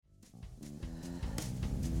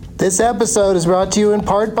This episode is brought to you in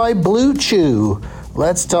part by Blue Chew.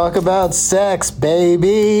 Let's talk about sex,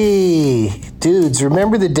 baby. Dudes,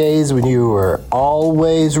 remember the days when you were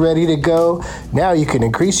always ready to go? Now you can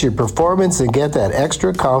increase your performance and get that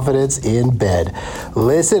extra confidence in bed.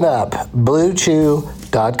 Listen up,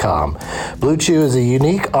 BlueChew.com. Blue Chew is a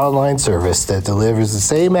unique online service that delivers the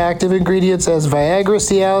same active ingredients as Viagra,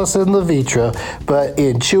 Cialis, and Levitra, but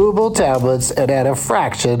in chewable tablets and at a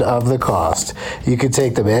fraction of the cost. You can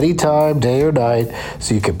take them anytime, day or night,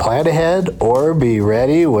 so you can plan ahead or be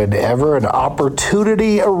ready whenever an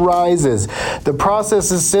opportunity arises. The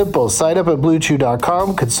process is simple. Sign up at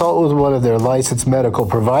BlueChew.com, consult with one of their licensed medical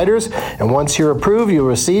providers, and once you're approved, you'll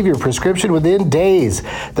receive your prescription within days.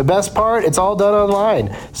 The best part, it's all done online,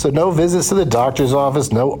 so no visits to the doctor's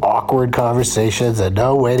office, no awkward conversations, and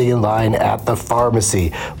no waiting in line at the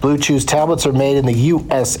pharmacy. Blue Chew's tablets are made in the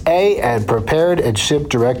USA and prepared and shipped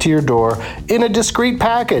direct to your door in a discreet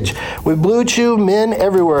package. With Blue Chew, men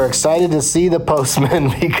everywhere are excited to see the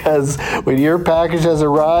postman because when your package has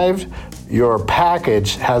arrived, your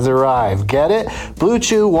package has arrived. Get it? Blue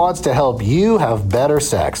Chew wants to help you have better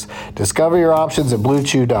sex. Discover your options at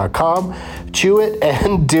BlueChew.com. Chew it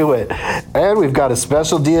and do it. And we've got a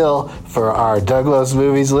special deal for our Douglas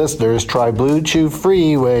Movies listeners. Try Blue Chew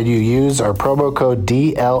free when you use our promo code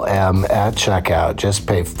DLM at checkout. Just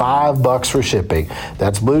pay $5 for shipping.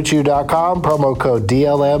 That's BlueChew.com, promo code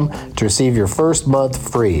DLM to receive your first month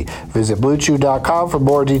free. Visit BlueChew.com for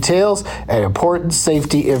more details and important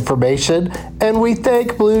safety information. And we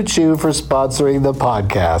thank Blue Chew for sponsoring the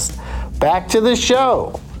podcast. Back to the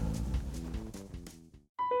show.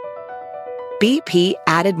 BP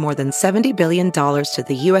added more than $70 billion to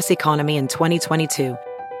the U.S. economy in 2022.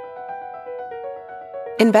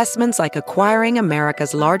 Investments like acquiring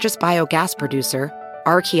America's largest biogas producer,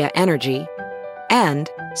 Archaea Energy, and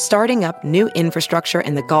starting up new infrastructure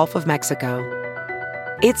in the Gulf of Mexico.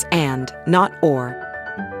 It's and, not or.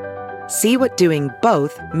 See what doing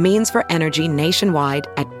both means for energy nationwide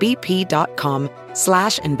at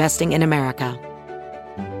bp.com/investing in America.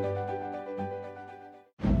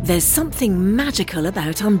 There's something magical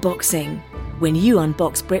about unboxing. When you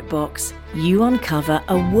unbox BritBox, you uncover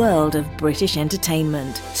a world of British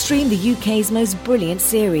entertainment. Stream the UK's most brilliant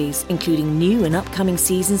series, including new and upcoming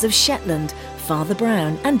seasons of Shetland, Father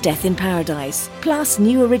Brown and Death in Paradise. Plus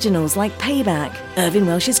new originals like Payback, Irving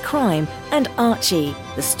Welsh's Crime and Archie,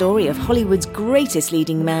 the story of Hollywood's greatest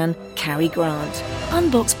leading man, Cary Grant.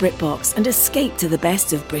 Unbox BritBox and escape to the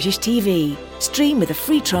best of British TV. Stream with a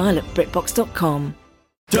free trial at BritBox.com.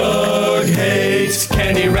 Doug hates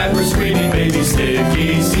candy wrappers, screaming baby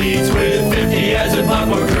sticky seeds with 50 as in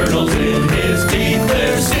popcorn kernels in his teeth.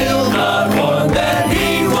 There's still not one that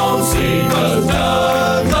he won't see, 'cause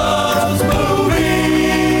Doug loves movies.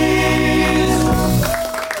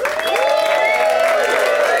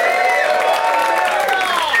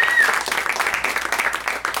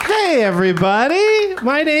 Hey everybody,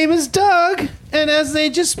 my name is Doug, and as they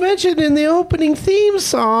just mentioned in the opening theme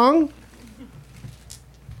song,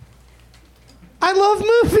 I love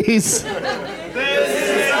movies.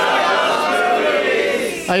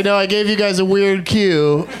 I know I gave you guys a weird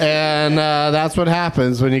cue, and that's what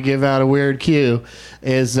happens when you give out a weird cue,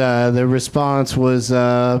 is the response was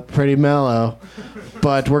pretty mellow.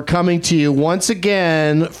 But we're coming to you once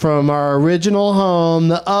again from our original home,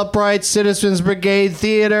 the Upright Citizens Brigade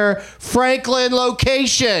Theater, Franklin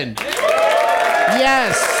location.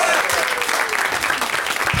 Yes.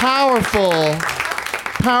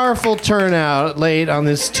 Powerful turnout late on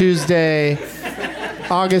this Tuesday,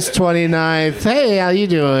 August 29th. Hey, how you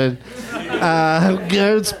doing?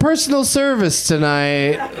 It's personal service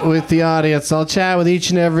tonight with the audience. I'll chat with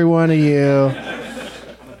each and every one of you.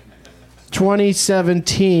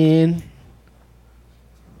 2017.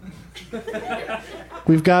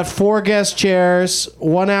 We've got 4 guest chairs,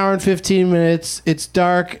 1 hour and 15 minutes. It's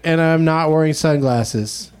dark, and I'm not wearing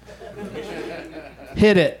sunglasses.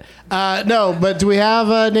 Hit it. No, but do we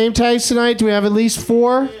have name tags tonight? Do we have at least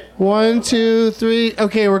 4? 1, 2, 3.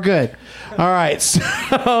 Okay, we're good. All right,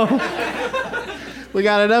 so we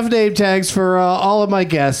got enough name tags for all of my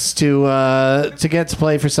guests to get to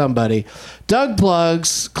play for somebody. Doug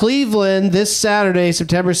Plugs, Cleveland, this Saturday,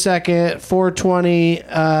 September 2nd, 4:20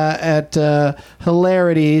 at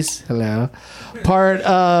Hilarities. Hello. Part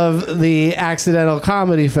of the Accidental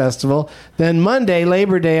Comedy Festival. Then Monday,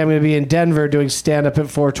 Labor Day, I'm going to be in Denver doing stand-up at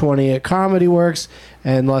 4:20 at Comedy Works.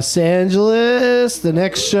 And Los Angeles, the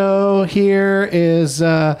next show here is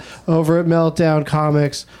over at Meltdown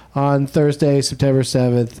Comics on Thursday, September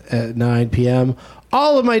 7th at 9 p.m.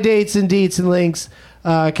 All of my dates and deets and links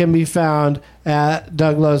can be found at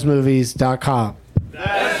douglovesmovies.com.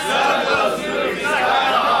 That's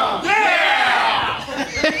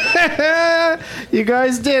You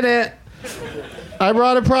guys did it. I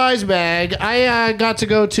brought a prize bag. I got to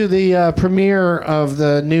go to the premiere of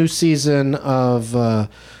the new season of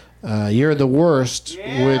You're the Worst,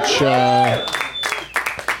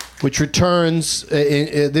 which returns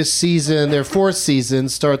in this season. Their fourth season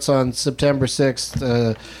starts on September 6th,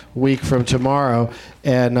 a week from tomorrow.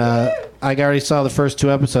 And I already saw the first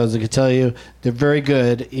 2 episodes. I can tell you they're very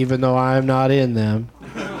good, even though I'm not in them.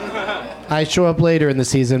 I show up later in the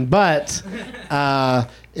season, but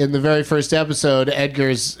in the very first episode,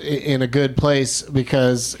 Edgar's in a good place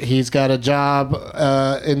because he's got a job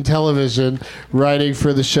in television writing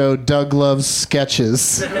for the show Doug Loves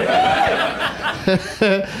Sketches.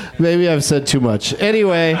 Maybe I've said too much.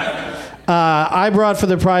 Anyway, I brought for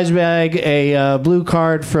the prize bag a blue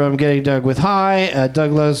card from Getting Doug with High, a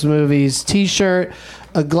Doug Loves Movies t-shirt,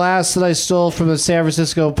 a glass that I stole from the San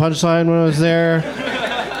Francisco Punchline when I was there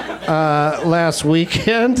last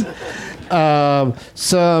weekend.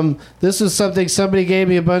 This is something somebody gave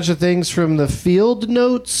me a bunch of things from the Field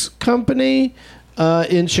Notes Company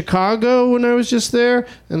in Chicago when I was just there,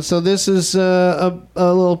 and so this is a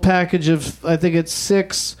little package of, I think it's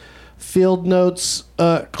 6 Field Notes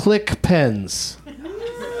click pens.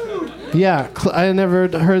 Yeah, I never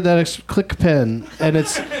heard that click pen, and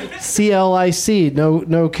it's CLIC,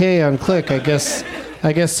 no K on click. I guess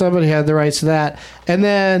somebody had the rights to that, and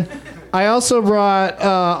then. I also brought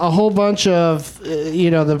a whole bunch of,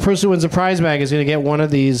 the person who wins the prize bag is going to get one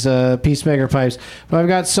of these Peacemaker pipes. But I've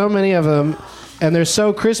got so many of them, and they're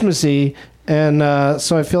so Christmassy, and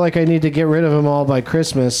so I feel like I need to get rid of them all by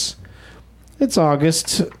Christmas. It's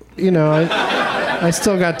August. I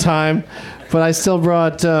still got time, but I still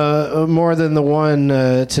brought more than the one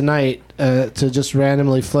tonight to just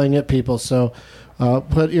randomly fling at people. So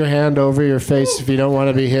put your hand over your face if you don't want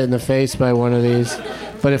to be hit in the face by one of these.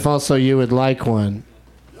 But if also you would like one,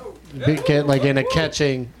 get like in a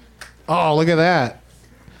catching. Oh, look at that!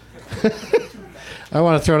 I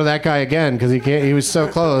want to throw to that guy again because he can't. He was so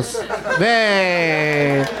close.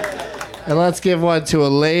 Hey! And let's give one to a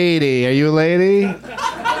lady. Are you a lady?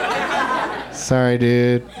 Sorry,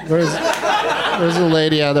 dude. Where's the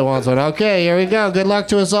lady out that wants one? Okay, here we go. Good luck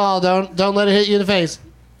to us all. Don't let it hit you in the face.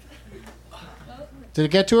 Did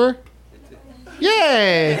it get to her?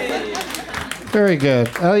 Yay! Very good.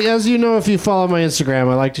 As you know, if you follow my Instagram,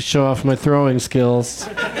 I like to show off my throwing skills.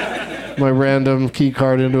 My random key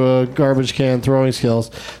card into a garbage can throwing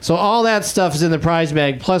skills. So all that stuff is in the prize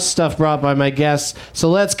bag, plus stuff brought by my guests. So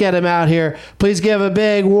let's get them out here. Please give a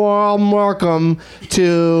big warm welcome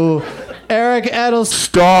to Eric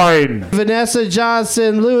Edelstein, Vanessa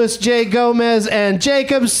Johnston, Louis J. Gomez, and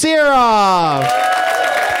Jacob Sirof.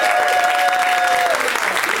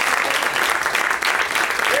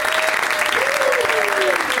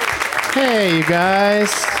 Hey, you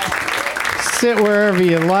guys. Sit wherever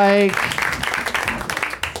you like.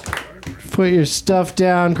 Put your stuff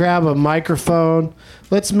down. Grab a microphone.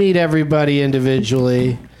 Let's meet everybody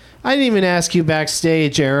individually. I didn't even ask you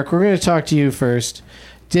backstage, Eric. We're going to talk to you first.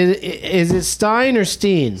 Is it Stein or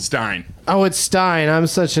Steen? Stein. Oh, it's Stein. I'm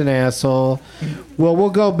such an asshole. Well, we'll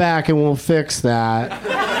go back and we'll fix that.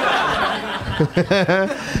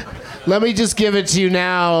 Let me just give it to you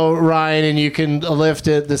now, Ryan, and you can lift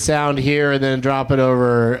it, the sound here, and then drop it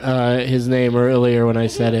over his name earlier when I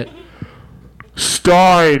said it.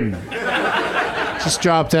 Stein. Just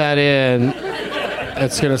drop that in.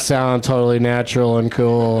 It's going to sound totally natural and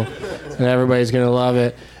cool, and everybody's going to love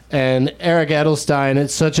it. And Eric Edelstein,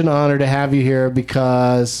 it's such an honor to have you here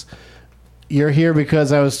because you're here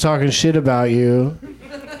because I was talking shit about you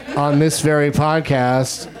on this very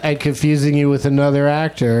podcast and confusing you with another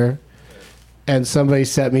actor. And somebody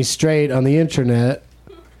set me straight on the internet.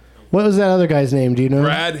 What was that other guy's name? Do you know?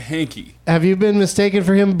 Brad Hankey. Have you been mistaken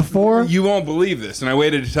for him before? You won't believe this, and I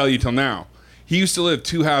waited to tell you till now. He used to live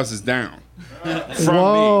 2 houses down from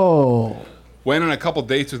me. Went on a couple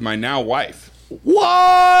dates with my now wife. What?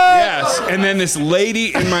 Yes, and then this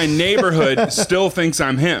lady in my neighborhood still thinks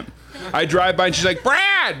I'm him. I drive by and she's like,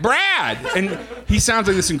 Brad! And he sounds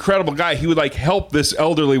like this incredible guy. He would like help this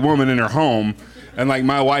elderly woman in her home. And like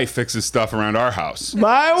my wife fixes stuff around our house.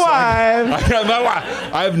 My wife.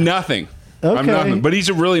 I have nothing. Okay. I'm nothing. But he's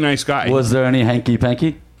a really nice guy. Was there any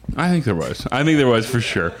hanky-panky? I think there was. For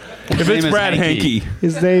sure. If it's Brad Hankey.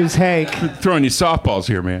 His name's Hank. Throwing you softballs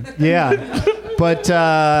here, man. Yeah. But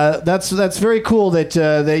that's very cool that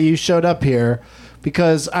you showed up here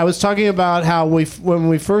because I was talking about how when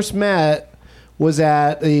we first met was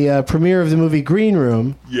at the premiere of the movie Green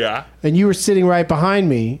Room. Yeah. And you were sitting right behind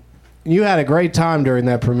me. You had a great time during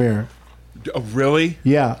that premiere. Oh, really?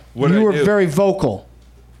 Yeah. What you did I were do? very vocal.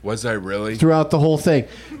 Was I really? Throughout the whole thing.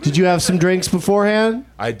 Did you have some drinks beforehand?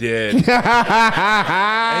 I did.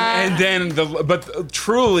 and then,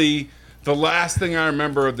 truly, the last thing I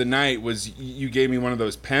remember of the night was you gave me one of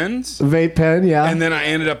those pens. Vape pen, yeah. And then I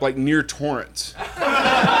ended up like near Torrance.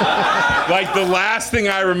 Like the last thing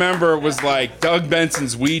I remember was like Doug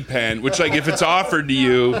Benson's weed pen, which like if it's offered to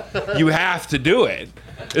you, you have to do it.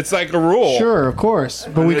 It's like a rule. Sure, of course.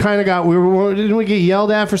 But we kind of didn't we get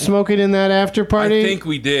yelled at for smoking in that after party? I think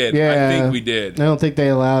we did. Yeah. I think we did. I don't think they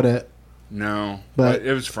allowed it. No, but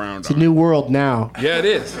it was frowned on. It's a new world now. Yeah, it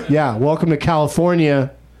is. Yeah, welcome to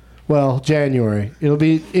California. Well, January. It'll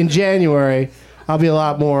be in January. I'll be a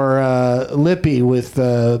lot more lippy with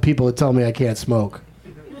people that tell me I can't smoke.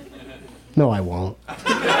 No, I won't.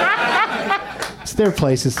 It's their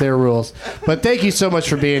place, it's their rules. But thank you so much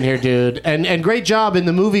for being here, dude. And great job in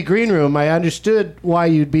the movie green room. I understood why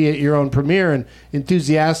you'd be at your own premiere and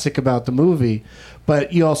enthusiastic about the movie.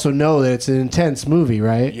 But you also know that it's an intense movie,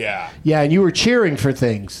 right? Yeah. Yeah, and you were cheering for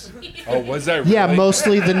things. Oh, was I really? Yeah,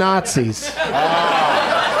 mostly the Nazis.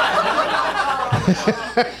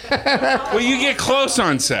 Well, you get close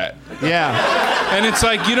on set. Yeah. And it's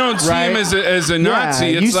like you don't see him as a Nazi.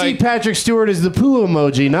 Yeah, It's you like see Patrick Stewart as the poo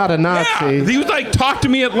emoji, not a Nazi. yeah, he would like talk to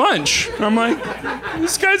me at lunch. I'm like,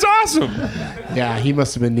 this guy's awesome. Yeah, he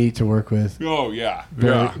must have been neat to work with. Oh yeah,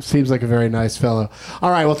 Seems like a very nice fellow.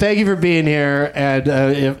 All right, well, thank you for being here. And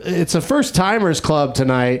it's a first timers club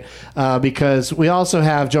tonight because we also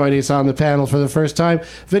have joining us on the panel for the first time,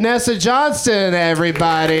 Vanessa Johnston.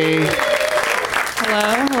 Everybody.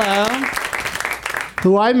 Hello.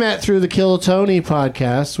 Who I met through the Kill Tony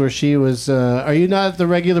podcast, where she was. Are you not the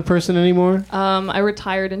regular person anymore? I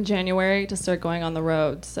retired in January to start going on the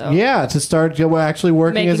road. So yeah, to start actually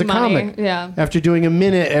working making as a money, comic. yeah. After doing a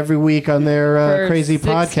minute every week on their crazy 60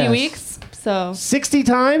 podcast. weeks. So 60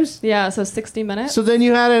 times? Yeah, so 60 minutes. So then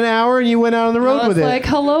you had an hour and you went out on the road with it. It's like,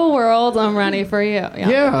 hello world, I'm ready for you.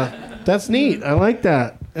 Yeah, that's neat. I like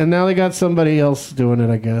that. And now they got somebody else doing it,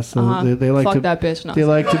 I guess. So they like Fuck to, that bitch. No. They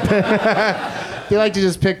like to. They like to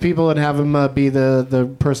just pick people and have them be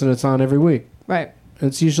the person that's on every week. Right.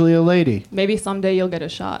 It's usually a lady. Maybe someday you'll get a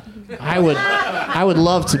shot. I would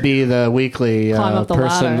love to be the weekly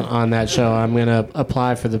person ladder. on that show. I'm gonna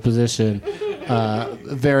apply for the position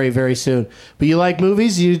very, very soon. But you like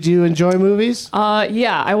movies? Do you enjoy movies?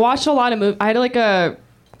 Yeah, I watched a lot of movies. I had like a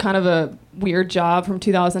kind of a weird job from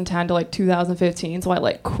 2010 to like 2015, so I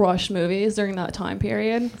like crushed movies during that time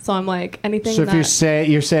period. So I'm like anything. So if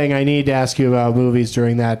you're saying I need to ask you about movies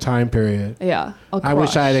during that time period, yeah, I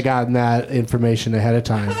wish I had gotten that information ahead of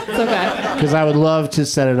time. It's okay. Because I would love to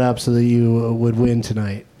set it up so that you would win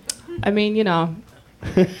tonight. I mean, you know,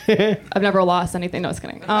 I've never lost anything. No, I was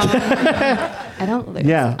kidding. I don't lose.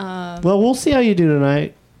 Yeah. Well, we'll see how you do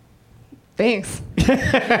tonight. Thanks.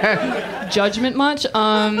 Judgment much?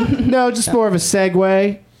 No, just more of a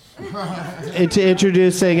segue into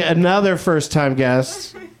introducing another first-time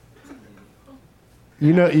guest.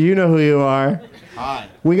 You know who you are. Hi.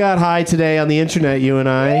 We got high today on the internet, you and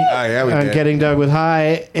I. Oh, yeah, we did. Getting Doug with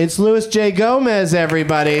High. It's Louis J. Gomez,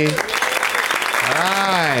 everybody.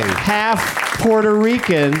 Hi. Half Puerto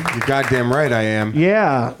Rican. You're goddamn right I am.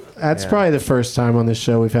 Yeah. That's probably the first time on this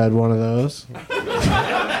show we've had one of those.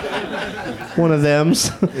 One of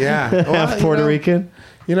them's. Yeah. Half Puerto Rican.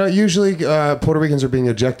 You know, usually Puerto Ricans are being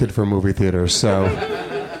ejected from movie theaters, so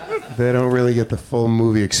they don't really get the full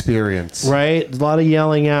movie experience. Right? A lot of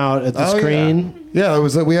yelling out at the screen. Yeah, it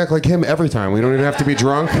was like we act like him every time. We don't even have to be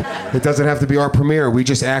drunk. It doesn't have to be our premiere. We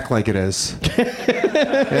just act like it is.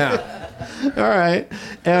 Yeah. All right.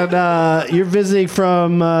 And you're visiting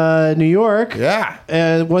from New York. Yeah.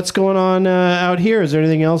 And what's going on out here? Is there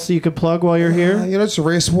anything else that you could plug while you're here? You know, it's a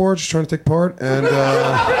race war, just trying to take part. And,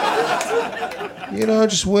 you know,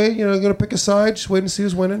 just wait. You know, going to pick a side. Just wait and see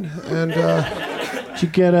who's winning. And, Did you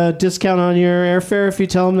get a discount on your airfare if you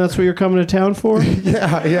tell them that's what you're coming to town for?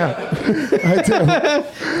 yeah. I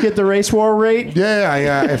do. Get the race war rate?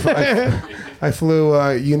 Yeah. I flew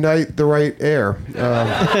Unite the Right Air.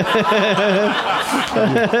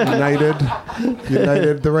 United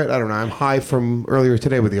the Right. I don't know. I'm high from earlier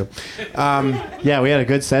today with you. Yeah, we had a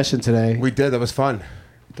good session today. We did. That was fun.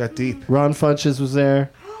 Got deep. Ron Funches was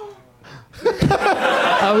there.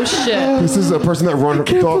 Oh shit! This is a person that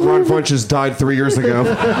thought Ron Funches died 3 years ago.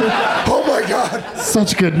 Oh my God!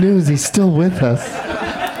 Such good news. He's still with us.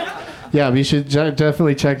 Yeah, you should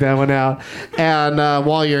definitely check that one out. And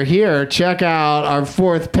while you're here, check out our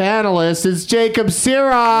fourth panelist. It's Jacob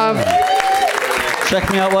Sirof.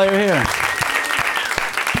 Check me out while you're here.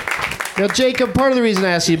 Now, Jacob, part of the reason I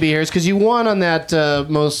asked you to be here is because you won on that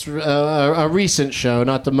a recent show,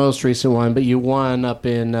 not the most recent one, but you won up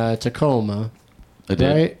in Tacoma. I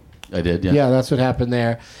did. Right? I did, yeah. Yeah, that's what happened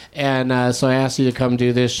there. And so I asked you to come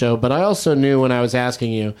do this show. But I also knew when I was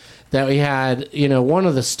asking you that we had, one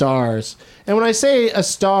of the stars. And when I say a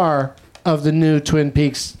star of the new Twin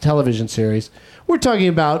Peaks television series, we're talking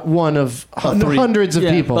about one of hundreds of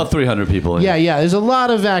people. About 300 people. Yeah. There's a lot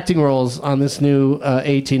of acting roles on this new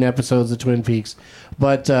 18 episodes of Twin Peaks.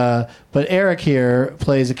 But Eric here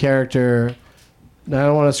plays a character, I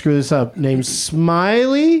don't want to screw this up, named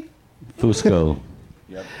Smiley? Fusco.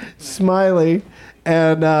 Smiley.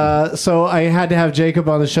 And so I had to have Jacob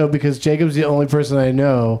on the show because Jacob's the only person I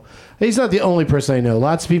know. He's not the only person I know.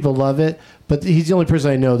 Lots of people love it, but he's the only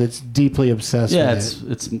person I know that's deeply obsessed with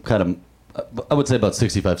it. It's kind of, I would say about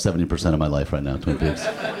 65-70% of my life right now, Twin Peaks.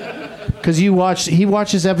 Because he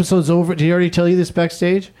watches episodes over. Did he already tell you this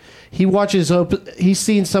backstage? He's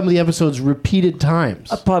seen some of the episodes repeated times.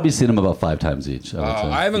 I've probably seen them about 5 times each.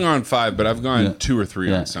 I haven't gone 5, but I've gone 2 or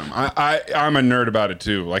 3 on some. I'm a nerd about it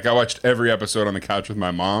too. Like I watched every episode on the couch with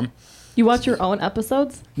my mom. You watch your own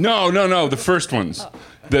episodes? No, the first ones.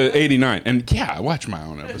 The 89. And yeah, I watch my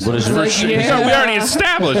own episodes. What is your So we already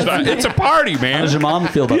established. It's a party, man. How does your mom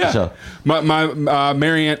feel about the show? My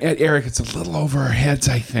Marianne, Eric, it's a little over our heads,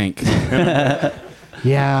 I think.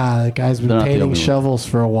 Yeah, the guy's been painting shovels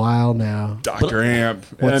for a while now. Dr. Amp.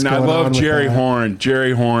 And I love Jerry Horn.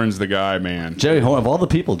 Jerry Horn's the guy, man. Jerry Horn, of all the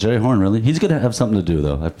people, Jerry Horn, really? He's going to have something to do,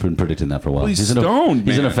 though. I've been predicting that for a while. Well, he's stoned, He's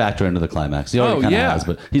man. going to factor into the climax. He already kind of has,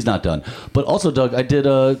 but he's not done. But also, Doug, we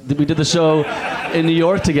did the show in New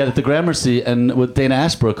York together at the Gramercy and with Dana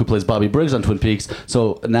Ashbrook, who plays Bobby Briggs on Twin Peaks.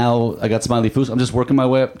 So now I got Smiley Foos. I'm just working my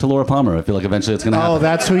way up to Laura Palmer. I feel like eventually it's going to happen. Oh,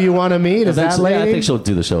 that's who you want to meet? Is that lady? Yeah, I think she'll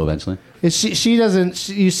do the show eventually. Is she doesn't.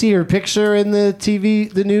 You see her picture in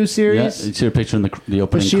the new series. Yeah, you see her picture in the opening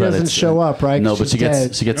credits. But she doesn't show up, right? No, but she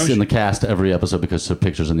dead. gets in the cast every episode because her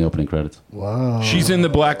picture's in the opening credits. Wow. She's in the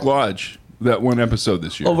Black Lodge, that one episode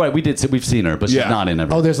this year. Oh, right, we've seen her, but she's not in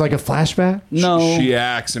every. Oh, there's like a flashback? No. She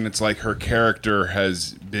acts, and it's like her character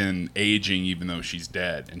has been aging even though she's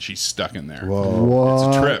dead, and she's stuck in there. Whoa.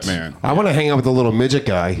 It's a trip, man. I want to hang out with the little midget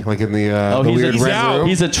guy, like in the weird red room.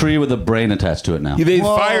 He's a tree with a brain attached to it now. They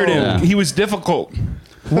fired him. Yeah. He was difficult.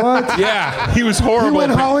 What? Yeah, he was horrible. He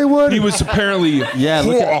went Hollywood? He was apparently... Yeah,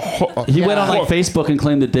 he went on like Facebook and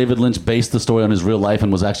claimed that David Lynch based the story on his real life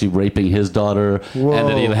and was actually raping his daughter. Whoa.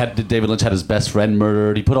 And that David Lynch had his best friend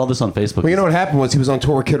murdered. He put all this on Facebook. Well, you know what happened was he was on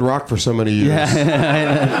tour with Kid Rock for so many years.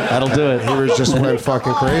 Yeah, that'll do it. He just went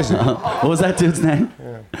fucking crazy. What was that dude's name?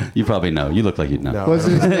 Yeah. You probably know. You look like you'd know. No. What's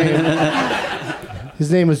his name?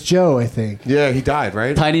 His name was Joe, I think. Yeah, he died,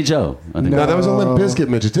 right? Tiny Joe. I think. No, that was a Limp Bizkit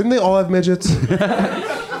midget. Didn't they all have midgets?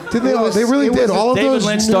 Did they? They really did. All of David those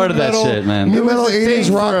Lynch started that shit, man. New metal It was a thing '80s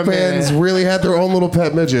for rock a bands minute. really had their own little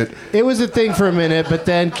pet midget. It was a thing for a minute, but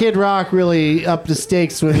then Kid Rock really upped the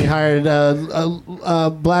stakes when he hired a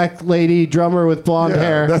black lady drummer with blonde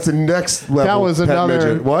hair. That's the next level. That was pet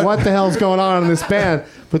another. midget. What the hell's going on in this band?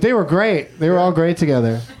 But they were great. They were all great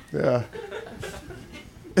together. Yeah.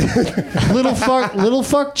 Little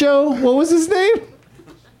fuck Joe. What was his name?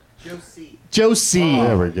 Joe C.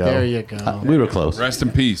 There we go. There you go. We were close. Rest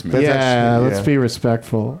in peace, man. Yeah, let's be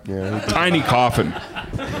respectful. Tiny coffin.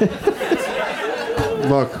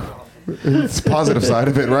 Look, it's the positive side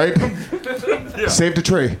of it, right? Saved a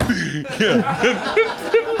tree.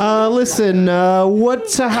 Listen,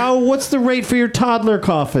 what's the rate for your toddler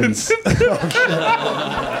coffins?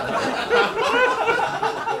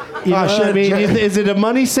 You know what I mean? Is it a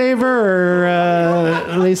money saver,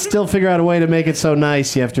 or they still figure out a way to make it so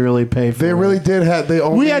nice you have to really pay for it? They really did have.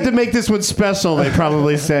 We had to make this one special, they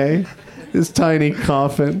probably say. This tiny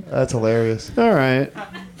coffin. That's hilarious. All right.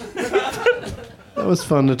 That was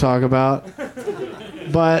fun to talk about.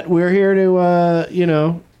 But we're here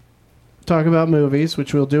to, talk about movies,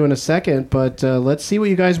 which we'll do in a second. But let's see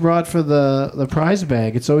what you guys brought for the prize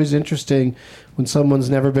bag. It's always interesting when someone's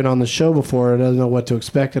never been on the show before and doesn't know what to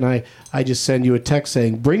expect. And I just send you a text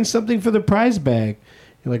saying, bring something for the prize bag.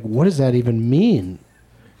 You're like, what does that even mean?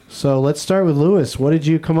 So let's start with Lewis. What did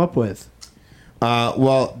you come up with?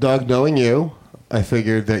 Well, Doug, knowing you, I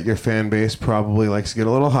figured that your fan base probably likes to get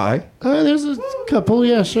a little high. There's a couple,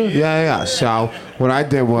 yeah, sure. Yeah. So what I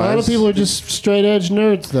did was... A lot of people are just straight edge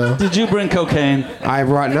nerds, though. Did you bring cocaine? I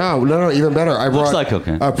brought... No, even better. I brought like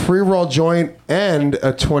cocaine. A pre-roll joint and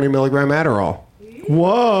a 20 milligram Adderall.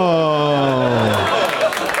 Whoa.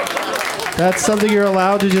 That's something you're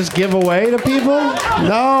allowed to just give away to people?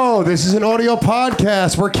 No, this is an audio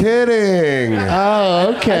podcast. We're kidding.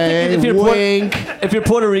 Oh, okay. If you're Wink. If you're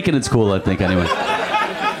Puerto Rican, it's cool, I think, anyway.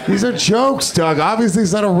 These are jokes, Doug. Obviously,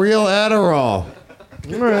 it's not a real Adderall.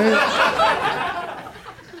 All right.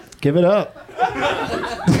 Give it up.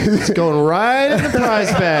 It's going right in the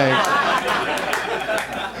prize bag.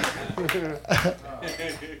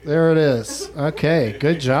 There it is. Okay,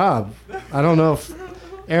 good job. I don't know if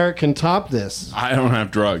Eric can top this. I don't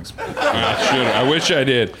have drugs. I should. I wish I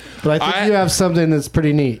did. But I think you have something that's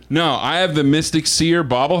pretty neat. No, I have the Mystic Seer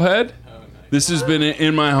bobblehead. This has been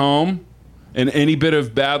in my home, and any bit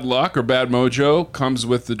of bad luck or bad mojo comes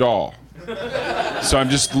with the doll. So I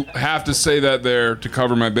just have to say that there to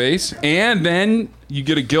cover my base. And then you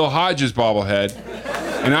get a Gil Hodges bobblehead.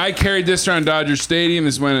 And I carried this around Dodger Stadium.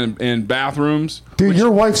 This went in bathrooms. Dude,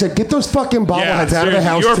 your wife said, get those fucking bobbleheads out of the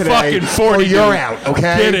house you're today. Fucking 40, or you're dude. out,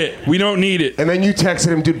 okay? Get it. We don't need it. And then you texted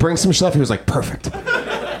him, dude, bring some stuff. He was like, perfect.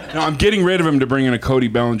 No, I'm getting rid of him to bring in a Cody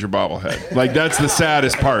Bellinger bobblehead. Like, that's the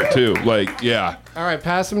saddest part, too. Like, yeah. All right,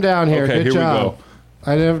 pass them down here. Okay, Good here job. we go.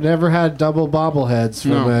 I've never had double bobbleheads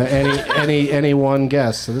from No. any one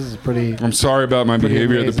guest, so this is pretty. I'm sorry about my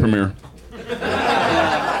behavior at the premiere.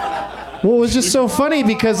 Well, it was just so funny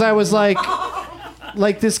because I was like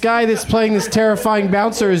this guy that's playing this terrifying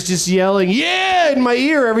bouncer is just yelling "yeah" in my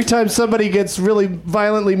ear every time somebody gets really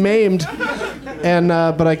violently maimed, and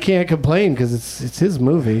but I can't complain because it's his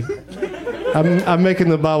movie. I'm making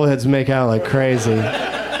the bobbleheads make out like crazy.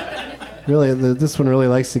 Really, this one really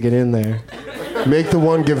likes to get in there. Make the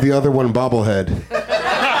one give the other one bobblehead.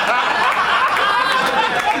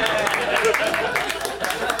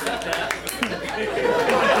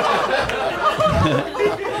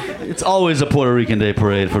 It's always a Puerto Rican Day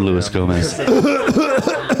parade for Luis Gomez.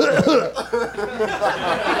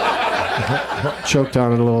 Choked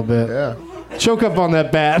on it a little bit. Yeah. Choke up on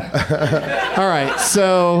that bat. All right,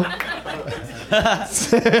 so.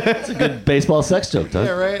 It's a good baseball sex joke, Doug.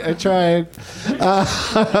 Yeah, right. I tried.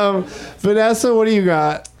 Vanessa, what do you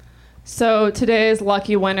got? So today's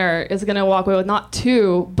lucky winner is going to walk away with not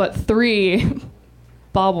 2, but 3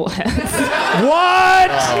 bobbleheads. What?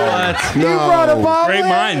 No. You brought a bobblehead? Great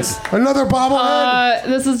minds. Another bobblehead?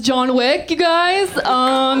 This is John Wick, you guys.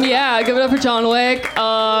 Yeah, give it up for John Wick.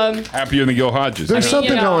 Happier than Gil Hodges. There's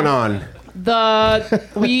something you know, going on.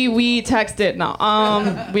 We texted. No,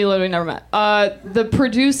 we literally never met. The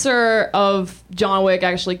producer of John Wick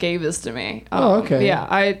actually gave this to me. Okay. Yeah,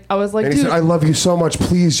 I was like, And he dude. said, I love you so much.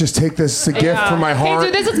 Please just take this as a gift from my heart.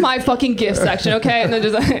 Hey, dude, this is my fucking gift section, okay? And then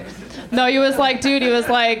just like, no, he was like, dude, he was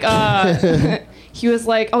like, he was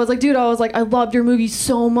like, I was like, dude, I loved your movie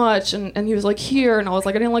so much, and he was like, here, and I was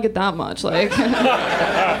like, I didn't like it that much, like,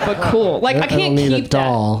 but cool. Like, I can't need a keep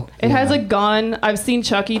doll. that. It has a gun. I've seen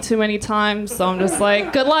Chucky too many times, so I'm just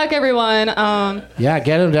like, good luck, everyone. Yeah,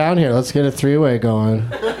 get him down here. Let's get a 3-way going.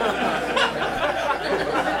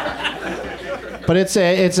 But it's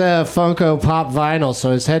a Funko Pop vinyl,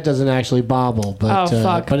 so his head doesn't actually bobble. But,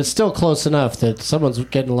 fuck. But it's still close enough that someone's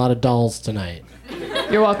getting a lot of dolls tonight.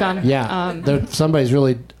 You're welcome. Yeah, somebody's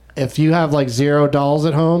really. If you have like 0 dolls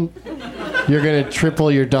at home, you're gonna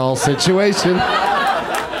triple your doll situation.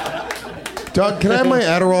 Doug, can I have my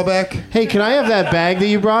Adderall back? Hey, can I have that bag that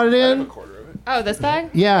you brought it in? Oh, this bag?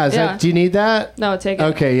 Yeah, do you need that? No, take it.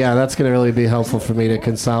 Okay, yeah, that's gonna really be helpful for me to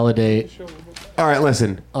consolidate All right,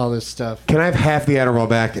 listen. all this stuff. Can I have half the Adderall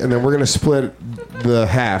back, and then we're going to split the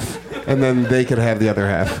half, and then they can have the other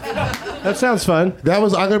half. That sounds fun. I'm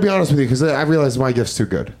going to be honest with you, because I realized my gift's too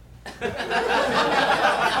good.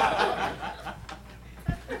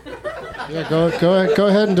 Yeah, go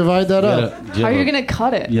ahead and divide that up. How are you gonna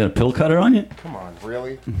cut it? You got a pill cutter on you? Come on,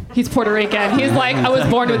 really? He's Puerto Rican. He's like, I was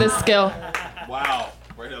born with this skill. Wow.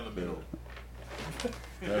 Right down the middle.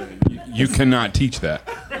 You cannot teach that.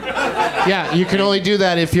 Yeah, you can only do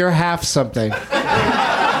that if you're half something.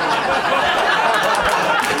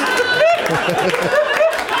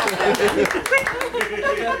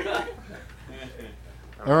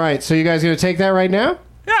 All right, so you guys gonna take that right now?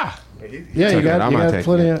 Yeah. Yeah, you got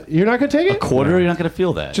plenty of. You're not gonna take it? Quarter? You're not going to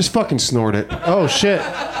feel that. Just fucking snort it. Oh shit!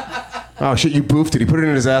 Oh shit, you boofed it. He put it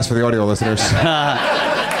in his ass for the audio listeners.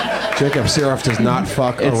 Jacob Sirof does not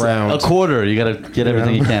fuck around. A quarter. You got to get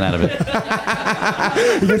everything you can out of it.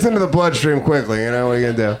 He gets into the bloodstream quickly. You know what are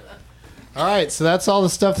you gonna do? All right, so that's all the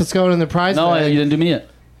stuff that's going in the prize No, bag. you didn't do me yet.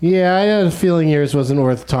 Yeah, I had a feeling yours wasn't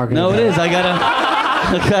worth talking No, about. it is. I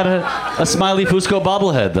got a Smiley Fusco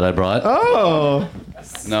bobblehead that I brought. Oh.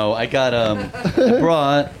 No, I got I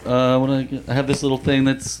brought what did I get? I have this little thing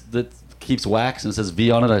that keeps wax and it says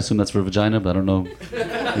V on it. I assume that's for vagina, but I don't know.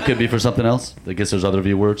 It could be for something else. I guess there's other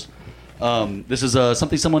V words. This is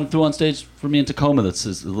something someone threw on stage for me in Tacoma. That's a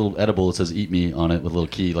little edible. It says "Eat Me" on it with a little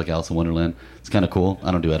key, like Alice in Wonderland. It's kind of cool.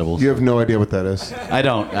 I don't do edibles. You have no idea what that is. I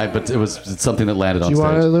don't. But it's something that landed on Do you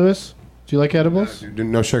stage. want it, Lewis? Do you like edibles?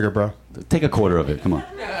 No sugar, bro. Take a quarter of it. Come on.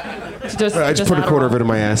 I just put a quarter of it in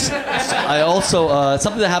my ass. I also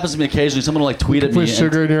something that happens to me occasionally. Someone will like tweet at me. Put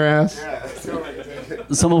sugar in your ass.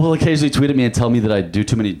 Someone will occasionally tweet at me and tell me that I do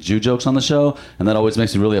too many Jew jokes on the show, and that always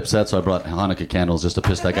makes me really upset. So I brought Hanukkah candles just to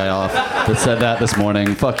piss that guy off that said that this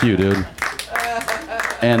morning. Fuck you, dude.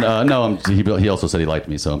 And no, he also said he liked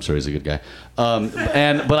me, so I'm sure he's a good guy.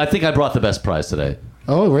 But I think I brought the best prize today.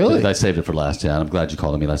 Oh, really? I saved it for last. Yeah, and I'm glad you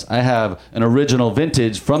called on me last. I have an original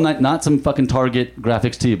vintage from that, not some fucking Target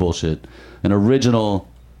graphics tee bullshit. An original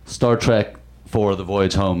Star Trek for the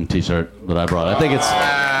Voyage Home T-shirt that I brought. I think it's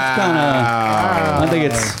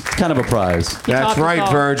kind of a prize. That's right,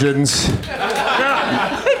 virgins.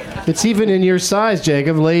 It's even in your size,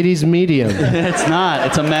 Jacob. Ladies medium. It's not.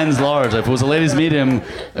 It's a men's large. If it was a ladies medium,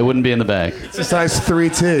 it wouldn't be in the bag. It's a size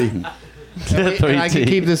 3T. And I can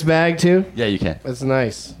keep this bag too? Yeah, you can. That's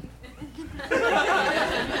nice.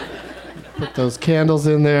 Put those candles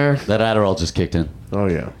in there. That Adderall just kicked in. Oh,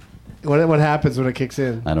 yeah. What happens when it kicks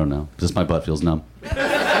in? I don't know. Just my butt feels numb.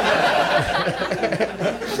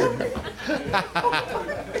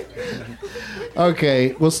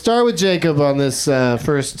 Okay, we'll start with Jacob on this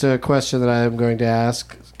first question that I am going to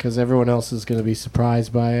ask, because everyone else is going to be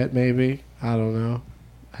surprised by it, maybe. I don't know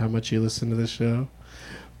how much you listen to this show.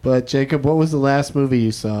 But, Jacob, what was the last movie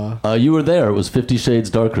you saw? You were there. It was 50 Shades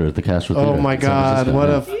Darker at the Castro Theater. Oh, my God.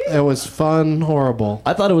 It was fun, horrible.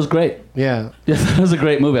 I thought it was great. Yeah. Yeah, it was a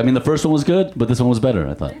great movie. I mean, the first one was good, but this one was better,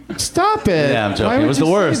 I thought. Stop it. Yeah, I'm joking. It was the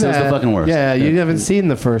worst. It was the fucking worst. Yeah, you haven't seen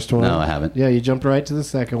the first one. No, I haven't. Yeah, you jumped right to the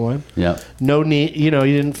second one. Yeah. No need, you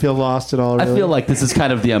didn't feel lost at all, really. I feel like this is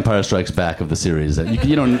kind of the Empire Strikes Back of the series. That you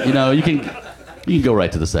can go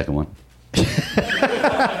right to the second one.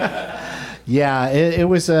 Yeah, it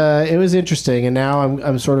was interesting, and now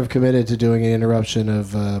I'm sort of committed to doing an interruption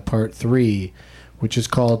of part 3, which is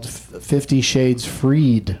called 50 Shades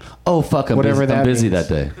Freed. Oh fuck! I'm busy that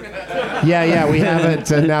day. Yeah, we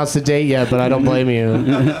haven't announced the date yet, but I don't blame you.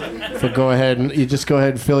 So go ahead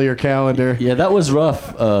and fill your calendar. Yeah, that was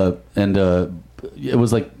rough, and it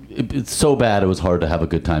was like it's so bad it was hard to have a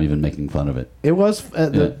good time even making fun of it. It was.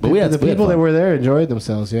 The people that were there enjoyed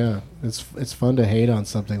themselves. Yeah, it's fun to hate on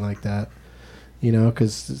something like that.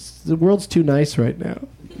 Because the world's too nice right now.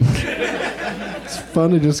 It's fun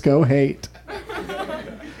to just go hate.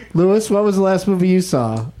 Lewis, what was the last movie you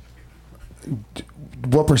saw?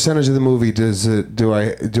 What percentage of the movie do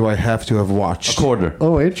I have to have watched? A quarter.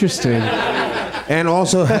 Oh, interesting. And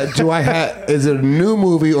also, is it a new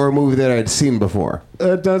movie or a movie that I'd seen before?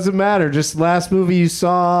 It doesn't matter. Just last movie you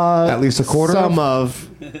saw. At least a quarter. Some of.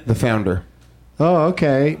 The Founder. Oh,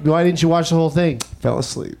 okay. Why didn't you watch the whole thing? Fell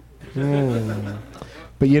asleep.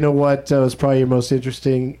 But you know what was probably your most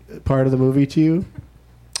interesting part of the movie to you?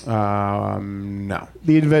 No.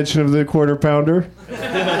 The invention of the quarter pounder.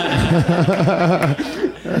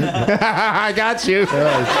 I got you.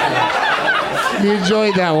 You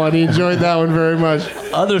enjoyed that one. You enjoyed that one very much.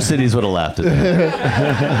 Other cities would have laughed at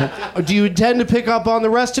that. Do you intend to pick up on the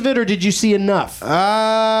rest of it, or did you see enough?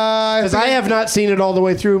 Because I have not seen it all the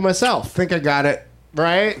way through myself. Think I got it.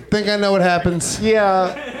 Right? Think I know what happens.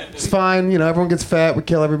 Yeah. It's fine. Everyone gets fat. We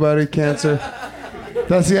kill everybody. Cancer.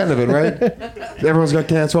 That's the end of it, right? Everyone's got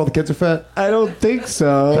cancer. All the kids are fat. I don't think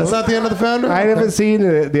so. That's not the end of the Founder? I haven't seen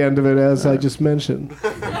the end of it, as I just mentioned.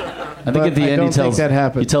 I think at the end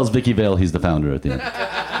he tells Vicky Vale he's the founder at the end.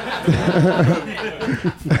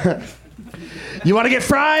 You want to get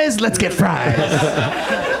fries? Let's get fries.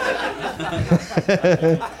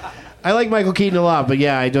 I like Michael Keaton a lot, but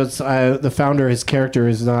yeah, the founder, his character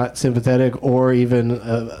is not sympathetic or even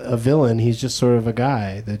a villain. He's just sort of a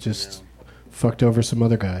guy that just fucked over some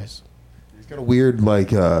other guys. He's got a weird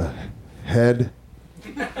head,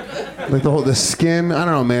 like the skin. I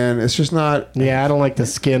don't know, man. It's just not. Yeah, I don't like the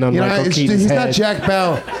skin on Michael Keaton's head. He's not Jack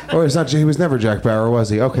Bauer, or he's not. He was never Jack Bauer, was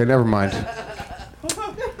he? Okay, never mind.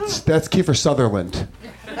 That's Kiefer Sutherland.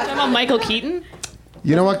 Talking about Michael Keaton?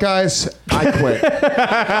 You know what, guys? I quit.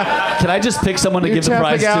 Can I just pick someone to give the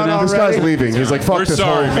prize to now? This guy's leaving. He's like, fuck We're this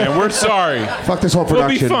sorry, whole... man. We're sorry. Fuck this whole We'll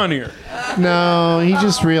production. be funnier. No, he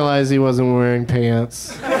just realized he wasn't wearing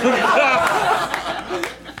pants.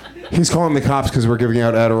 He's calling the cops because we're giving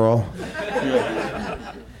out Adderall.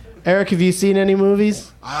 Eric, have you seen any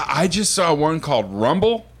movies? I just saw one called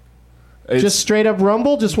Rumble. Just straight up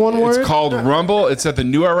Rumble? Just one word? It's called Rumble. It's at the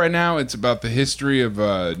New Art right now. It's about the history of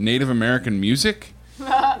Native American music.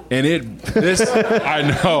 And I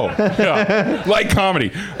know, yeah, like comedy.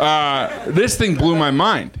 This thing blew my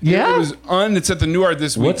mind. Yeah? It's at the New Art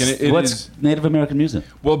this week. What's Native American music?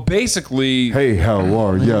 Well, basically... Hey, how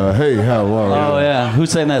are ya? Hey, how are ya? Oh, yeah.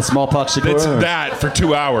 Who's saying that? Smallpox Shakur? It's that for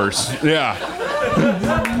 2 hours. Yeah.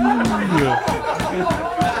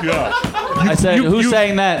 Yeah. I said, who's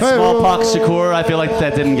saying that? Smallpox Shakur? I feel like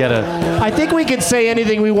that didn't get a... I think we could say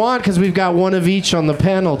anything we want because we've got one of each on the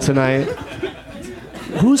panel tonight.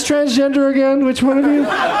 Who's transgender again? Which one of you?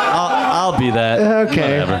 I'll be that.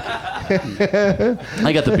 Okay. Whatever.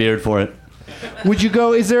 I got the beard for it. Would you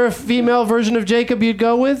go? Is there a female version of Jacob you'd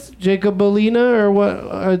go with? Jacobelina or what?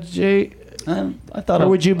 I thought. Or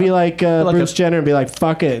would you be like Bruce Jenner and be like,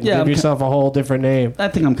 "Fuck it," and give yourself a whole different name? I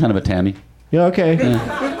think I'm kind of a Tammy. Yeah. Okay.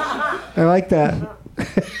 Yeah. I like that.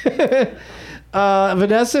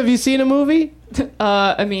 Vanessa, have you seen a movie?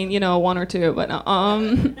 I mean, one or two, but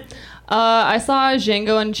I saw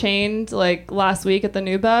Django Unchained like last week at the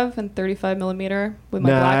New Bev in 35 millimeter with my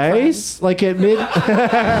black friends. Like at mid.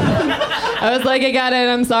 I was like, I got it.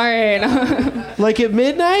 I'm sorry. Like at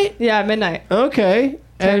midnight? Yeah, midnight. Okay.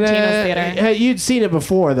 Tarantino's theater. You'd seen it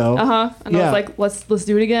before though. And I was like, let's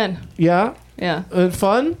do it again. Yeah. Yeah.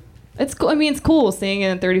 Fun. It's cool. I mean, it's cool seeing it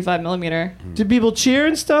in 35 millimeter. Did people cheer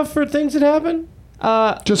and stuff for things that happen?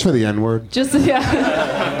 Just for the N-word. Just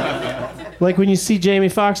yeah. Like when you see Jamie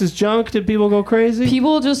Foxx's junk, did people go crazy?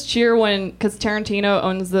 People just cheer because Tarantino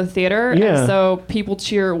owns the theater, and so people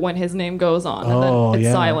cheer when his name goes on, and then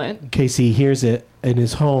it's silent. In case he hears it in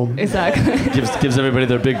his home. Exactly. gives everybody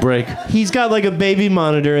their big break. He's got like a baby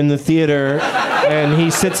monitor in the theater, and he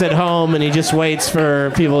sits at home and he just waits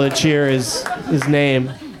for people to cheer his name.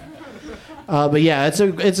 But yeah,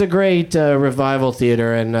 it's a great revival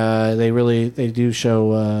theater, and they do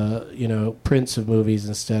show prints of movies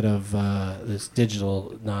instead of this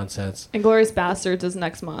digital nonsense. Inglourious Bastards is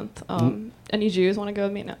next month. Any Jews want to go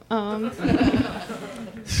with me? No.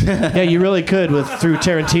 Yeah, you really could through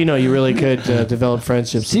Tarantino. You really could develop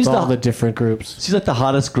friendships with all the different groups. She's like the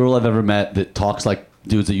hottest girl I've ever met that talks like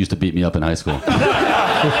dudes that used to beat me up in high school.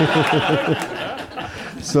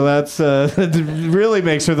 So that really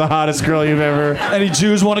makes her the hottest girl you've ever. Any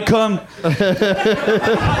Jews want to come?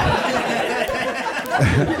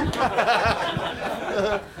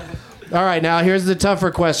 All right, now here's the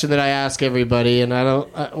tougher question that I ask everybody, and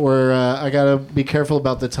I gotta be careful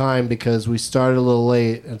about the time because we started a little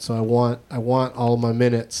late, and so I want all my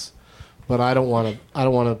minutes, but I don't want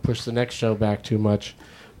to push the next show back too much.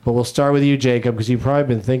 But we'll start with you, Jacob, because you've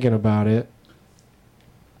probably been thinking about it.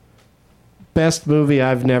 Best movie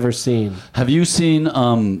I've never seen. Have you seen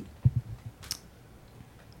the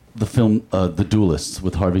film The Duelists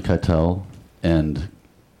with Harvey Keitel and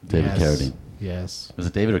David Carradine? Yes. Was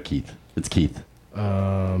it David or Keith? It's Keith.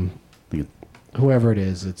 Whoever it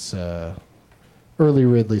is, it's early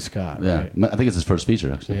Ridley Scott. Yeah, right? I think it's his first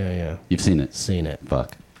feature, actually. Yeah. You've seen it? Seen it.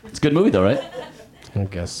 Fuck. It's a good movie, though, right? I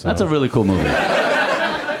guess so. That's a really cool movie.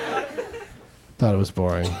 Thought it was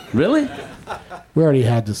boring. Really? We already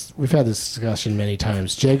had this. We've had this discussion many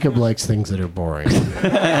times. Jacob likes things that are boring.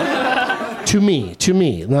 To me.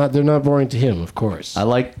 They're not boring to him, of course. I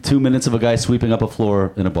like 2 minutes of a guy sweeping up a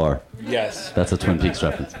floor in a bar. Yes. That's a Twin Peaks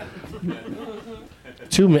reference.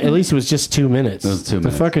 At least it was just 2 minutes. It was 2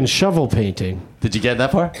 minutes. The fucking shovel painting. Did you get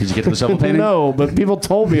that far? Did you get to the shovel painting? No, but people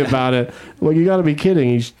told me about it. Well, you got to be kidding.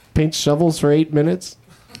 You paint shovels for 8 minutes?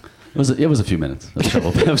 It was a few minutes of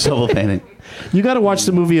shovel painting. You got to watch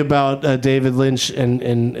the movie about David Lynch, and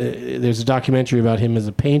there's a documentary about him as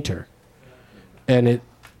a painter. And it,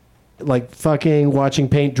 like, fucking watching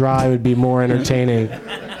paint dry would be more entertaining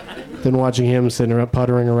than watching him sitting around,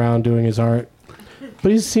 puttering around doing his art.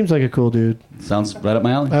 But he seems like a cool dude. Sounds right up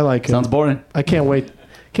my alley. I like him. Sounds boring. I can't wait.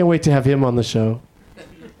 Can't wait to have him on the show.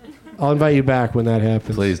 I'll invite you back when that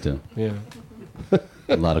happens. Please do. Yeah.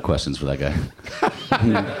 A lot of questions for that guy.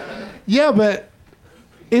 Yeah, but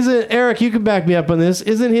Eric, you can back me up on this.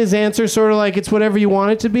 Isn't his answer sort of like it's whatever you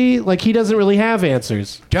want it to be? Like he doesn't really have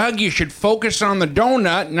answers. Doug, you should focus on the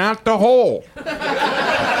donut, not the hole.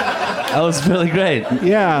 That was really great.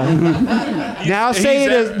 Yeah. Now say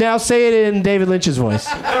it in David Lynch's voice.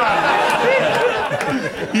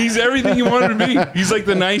 He's everything you wanted to be. He's like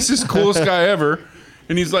the nicest, coolest guy ever.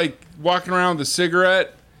 And he's like walking around with a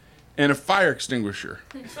cigarette and a fire extinguisher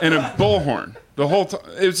and a bullhorn. The whole time.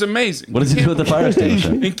 It's amazing. What does he do with the fire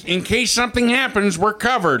extinguisher? In case something happens, we're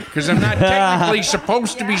covered because I'm not technically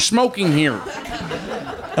supposed to be smoking here.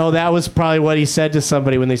 Oh, that was probably what he said to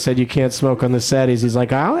somebody when they said you can't smoke on the set. He's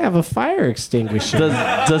like, I'll have a fire extinguisher.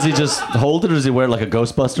 Does he just hold it, or does he wear like a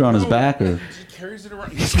Ghostbuster on his back? Or? He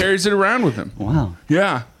carries it around with him. Wow.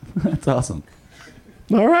 Yeah. That's awesome.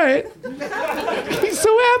 All right. He's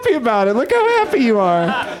so happy about it. Look how happy you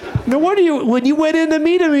are. No wonder when you went in to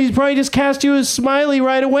meet him, he probably just cast you as Smiley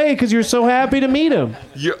right away because you're so happy to meet him.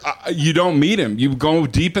 You don't meet him. You go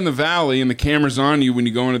deep in the valley, and the camera's on you when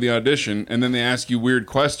you go into the audition, and then they ask you weird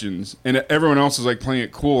questions, and everyone else is like playing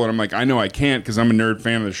it cool, and I'm like, I know I can't because I'm a nerd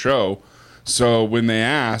fan of the show. So when they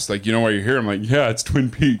asked, like, you know why you're here? I'm like, yeah, it's Twin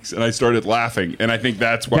Peaks. And I started laughing. And I think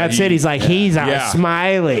that's why That's it. He's like, he's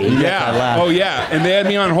Smiley. Yeah. Oh, yeah. And they had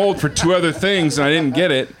me on hold for 2 other things, and I didn't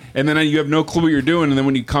get it. And then you have no clue what you're doing. And then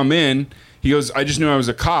when you come in, he goes, I just knew I was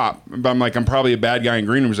a cop. But I'm like, I'm probably a bad guy in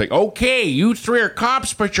green room. He's like, okay, you 3 are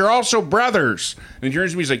cops, but you're also brothers. And he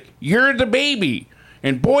turns to me, he's like, you're the baby.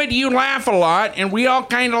 And boy, do you laugh a lot, and we all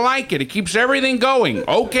kind of like it. It keeps everything going.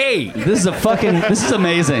 Okay. This is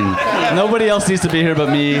amazing. Nobody else needs to be here but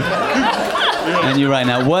me and you right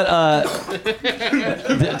now. What,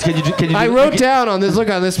 can you I wrote down on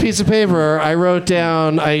this piece of paper, I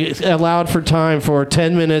allowed for time for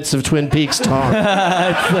 10 minutes of Twin Peaks talk.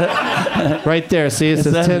 Right there. See, it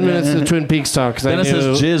says 10 minutes of Twin Peaks talk. Then it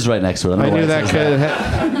says jizz right next to it. I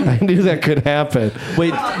knew that could happen.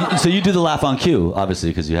 Wait, so you do the laugh on cue,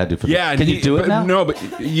 obviously, because you had to. Can you do it now? No,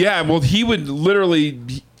 but yeah, well, he would literally,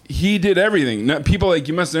 he did everything. People like,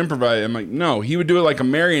 you must improvise. I'm like, no, he would do it like a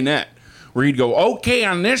marionette, where he'd go, okay,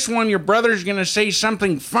 on this one, your brother's going to say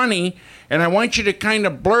something funny, and I want you to kind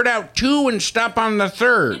of blurt out 2 and stop on the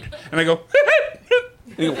 3rd. And I go,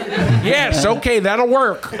 and he go, yes, okay, that'll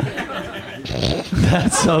work.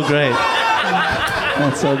 That's so great.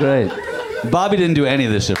 That's so great. Bobby didn't do any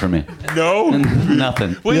of this shit for me. No?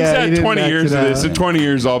 Nothing. Well, he's had 20 years of this. In 20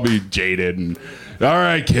 years, I'll be jaded. And all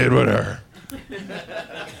right, kid, whatever.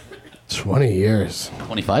 20 years.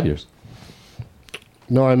 25 years.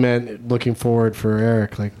 No, I meant looking forward for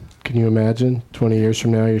Eric. Like, can you imagine 20 years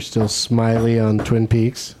from now, you're still Smiley on Twin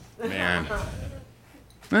Peaks? Man.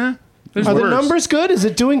 Are the numbers good? Is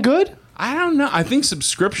it doing good? I don't know. I think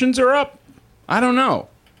subscriptions are up. I don't know.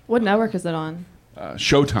 What network is it on?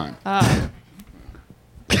 Showtime.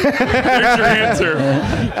 There's your answer.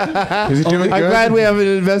 Is he doing I'm good? glad we have an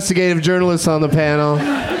investigative journalist on the panel.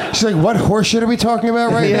 She's like, what horse shit are we talking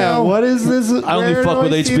about right now? What is this? I only fuck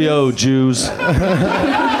with HBO, Jews.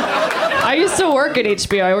 I used to work at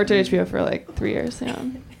HBO. I worked at HBO for like 3 years. Yeah.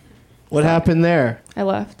 What happened there? I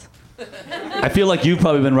left. I feel like you've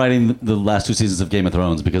probably been writing the last 2 seasons of Game of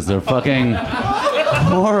Thrones because they're fucking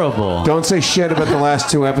horrible. Don't say shit about the last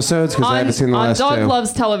 2 episodes because I haven't seen the last 2. On Doug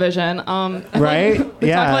Loves Television. Right?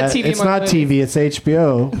 Yeah. Talk about TV it's more not than TV. It's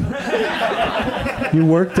HBO. You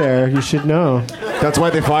work there. You should know. That's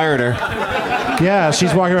why they fired her. Yeah,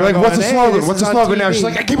 she's walking around Like, going, what's the slogan? "Hey, What's the this is on slogan now? TV." She's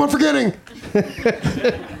like, I keep on forgetting.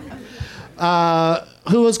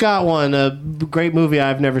 Who has got one? A great movie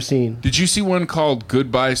I've never seen. Did you see one called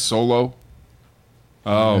Goodbye Solo?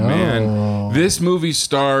 Oh, man. This movie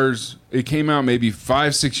stars, it came out maybe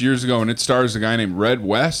 5-6 years ago, and it stars a guy named Red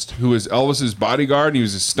West, who was Elvis's bodyguard, and he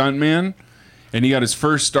was a stuntman. And he got his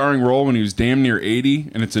first starring role when he was damn near 80,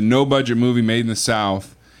 and it's a no-budget movie made in the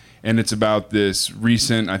South. And it's about this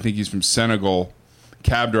recent, I think he's from Senegal,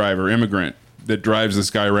 cab driver, immigrant, that drives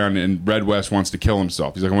this guy around, and Red West wants to kill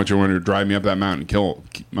himself. He's like, I want you to drive me up that mountain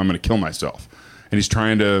and I'm going to kill myself. And he's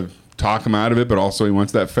trying to talk him out of it, but also he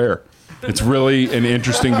wants that fare. It's really an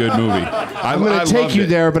interesting, good movie. I'm going to take you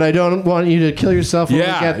there, but I don't want you to kill yourself when we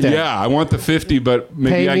get there. Yeah, I want the 50, but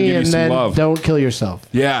maybe I can give you some love. Don't kill yourself.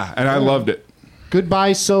 Yeah, and I loved it.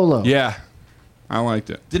 Goodbye Solo. Yeah, I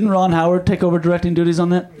liked it. Didn't Ron Howard take over directing duties on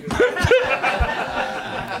that?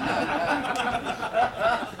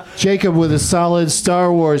 Jacob with a solid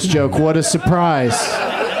Star Wars joke. What a surprise.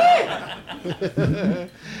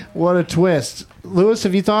 What a twist. Lewis,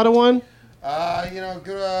 have you thought of one?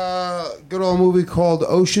 Good old movie called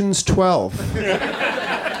Ocean's 12.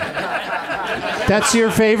 That's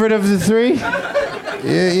your favorite of the 3?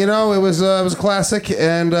 Yeah, it was a classic,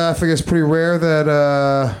 and I figure it's pretty rare that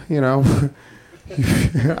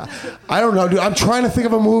I don't know, dude. I'm trying to think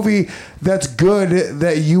of a movie that's good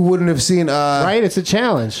that you wouldn't have seen. Right, it's a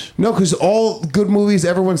challenge. No, because all good movies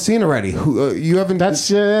everyone's seen already. You haven't.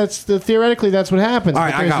 Theoretically that's what happens. All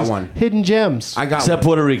right, I got one. Hidden gems. Except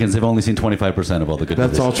Puerto Ricans, they've only seen 25% of all the good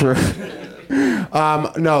movies. That's all true.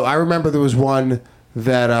 No, I remember there was one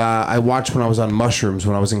that I watched when I was on mushrooms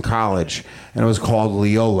when I was in college, and it was called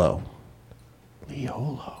Liolo.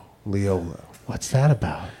 Liolo. What's that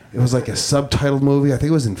about? It was like a subtitled movie. I think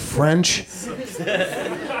it was in French.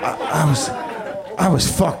 I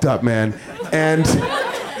was fucked up, man. And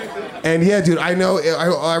yeah, dude, I know.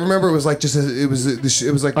 I remember it was like just it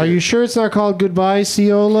was like. Are you sure it's not called Goodbye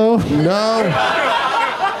Ciolo?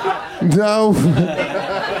 No.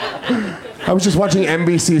 I was just watching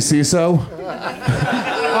NBC CISO.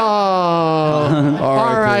 Oh,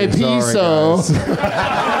 R.I.P. So.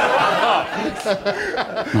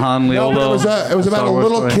 Han No, Leolo. but it was about a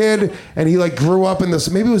little kid, and he like grew up in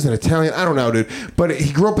this. Maybe it was an Italian. I don't know, dude. But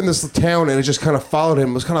he grew up in this town, and it just kind of followed him.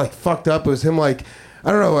 It was kind of like fucked up. It was him like,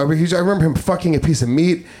 I don't know. I remember him fucking a piece of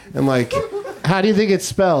meat and like. How do you think it's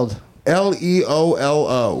spelled?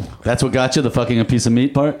 Leolo. That's what got you, the fucking a piece of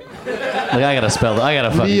meat part? Like, I gotta spell it. I gotta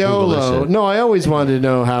fucking Google this Leolo. shit. No, I always wanted to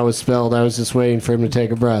know how it was spelled. I was just waiting for him to take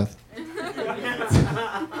a breath.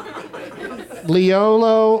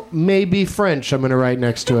 Leolo may be French. I'm going to write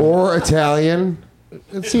next to it. Or Italian.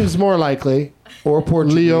 It seems more likely. Or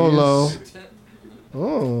Portuguese. Leolo.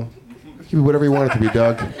 Oh. It can be whatever you want it to be,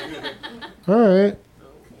 Doug. All right.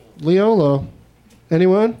 Leolo.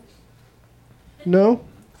 Anyone? No?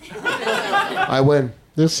 I win.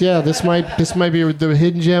 This might be the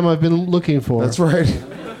hidden gem I've been looking for. That's right.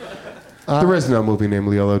 There is no movie named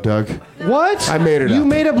Leolo, Doug. What? I made it up. You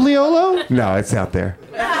made up Leolo? No, it's out there.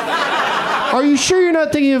 Are you sure you're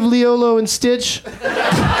not thinking of Leolo and Stitch?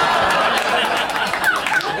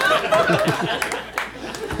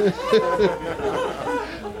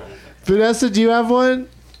 Vanessa, do you have one?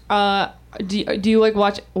 Do you like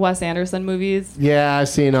watch Wes Anderson movies? Yeah, I've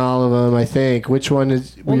seen all of them, I think. Which one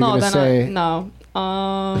is were you going to say? No.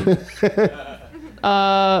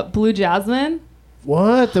 Blue Jasmine.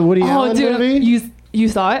 What? The Woody Allen movie? You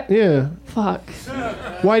saw it? Yeah. Fuck.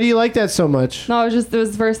 Why do you like that so much? No, it was the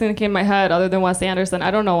first thing that came to my head other than Wes Anderson.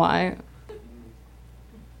 I don't know why.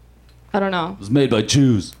 I don't know. It was made by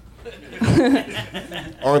Jews.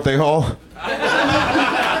 Aren't they all?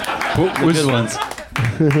 Good ones.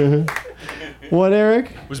 What,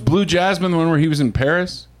 Eric? Was Blue Jasmine the one where he was in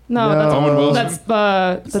Paris? No, Owen Wilson? that's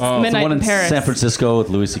Midnight the one in in Paris. San Francisco with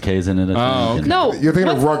Louis C.K.'s in it. I think. Okay. No, You're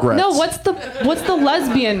thinking of Rugrats. No, what's the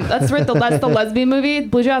lesbian? That's right. That's the lesbian movie,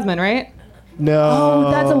 Blue Jasmine, right? No.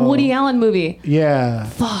 Oh, that's a Woody Allen movie. Yeah.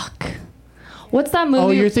 Fuck. What's that movie? Oh,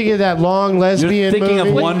 you're thinking of that long lesbian You're thinking movie?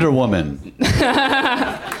 of Wonder Woman. What's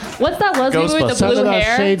that lesbian movie with the Ghostbusters. blue About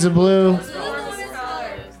hair? Shades of Blue.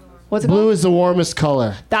 What's it Blue called? is the warmest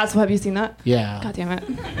color. That's have you seen that? Yeah. God damn it.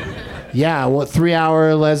 Yeah, what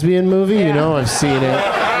 3-hour lesbian movie? You know I've seen it.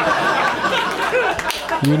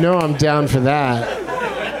 You know I'm down for that.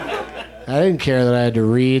 I didn't care that I had to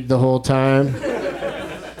read the whole time.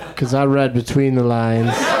 Because I read between the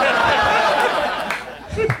lines.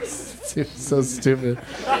 It's so stupid.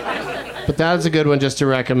 But that's a good one just to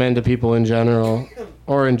recommend to people in general.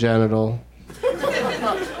 Or in genital.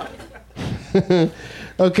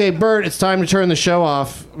 Okay, Bert, it's time to turn the show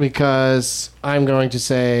off because I'm going to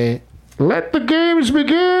say, let the games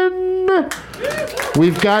begin.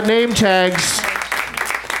 We've got name tags,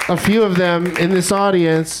 a few of them in this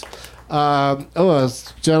audience.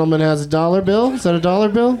 This gentleman has a $1 bill. Is that a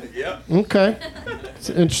 $1 bill? Yeah. Okay. It's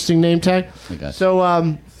an interesting name tag. Okay. So,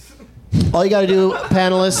 all you got to do,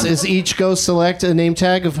 panelists, is each go select a name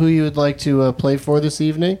tag of who you would like to play for this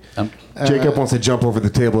evening. Jacob wants to jump over the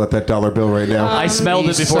table at that $1 bill right now. I smelled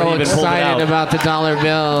it before so he even pulled it excited out. about the $1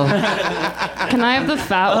 bill. Can I have the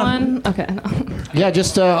fat one? Okay. No. Yeah,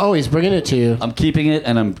 just he's bringing it to you. I'm keeping it,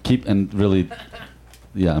 and I'm keeping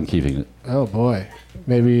it. Oh boy,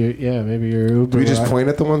 maybe you're Uber. Do we just right? point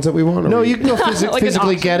at the ones that we want? No, you can go Like an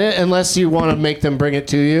physically auction. get it unless you want to make them bring it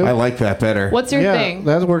to you. I like that better. What's your yeah, thing?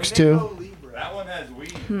 that works too. That one has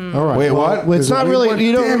weed. All right. Wait, what? Well, it's There's a not weed really. one?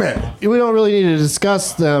 You don't. Damn it. We don't really need to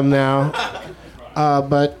discuss them now.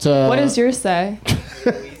 But What does yours say?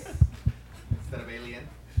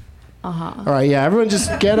 all right, yeah. Everyone,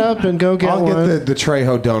 just get up and go get I'll one. get the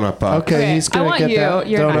Trejo donut box. Okay, he's I gonna want get you. that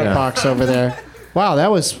You're donut not- box over there. Wow, that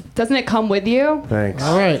was Doesn't it come with you? Thanks.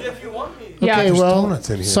 all right. Yeah. Okay, There's well, donuts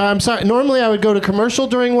in here. so I'm sorry. Normally, I would go to commercial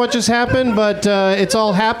during what just happened, but it's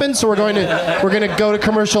all happened, so we're going to go to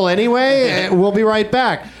commercial anyway. And we'll be right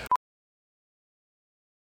back.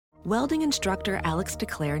 Welding instructor Alex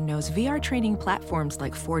DeClaire knows VR training platforms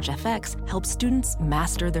like Forge FX help students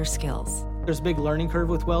master their skills. There's a big learning curve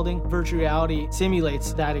with welding. Virtual reality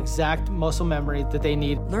simulates that exact muscle memory that they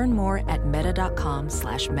need. Learn more at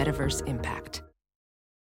meta.com/metaverseimpact.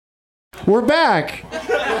 We're back.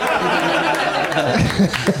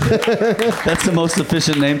 That's the most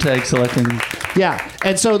efficient name tag selecting. Yeah,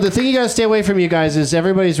 and so the thing you got to stay away from, you guys, is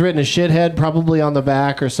everybody's written a shithead probably on the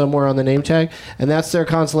back or somewhere on the name tag, and that's their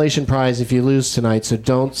consolation prize if you lose tonight. So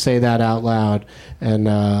don't say that out loud, and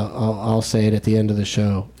I'll say it at the end of the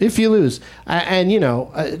show if you lose.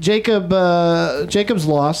 Jacob's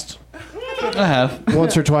lost. I have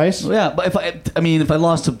once or twice. Yeah, but if I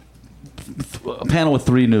lost to a panel with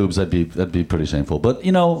 3 noobs, that'd be pretty shameful. But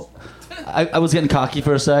I was getting cocky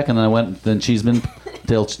for a sec, and then I went. Then Cheeseman,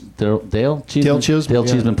 Dale Cheeseman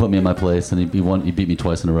put me in my place, and he beat me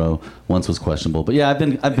twice in a row. Once was questionable, but yeah, I've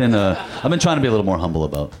been trying to be a little more humble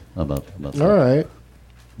about stuff. All right.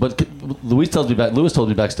 But Lewis told me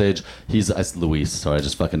backstage. Luis. Sorry, I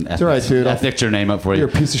just fucking ethnic your name up for you. You're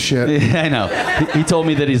a piece of shit. Yeah, I know. He told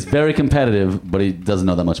me that he's very competitive, but he doesn't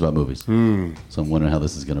know that much about movies. So I'm wondering how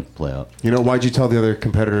this is going to play out. You know, why'd you tell the other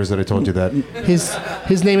competitors that I told you that?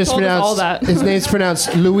 His name is pronounced. His name's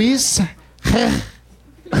pronounced Luis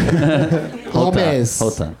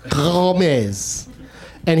Gomez.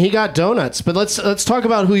 And he got donuts. But let's talk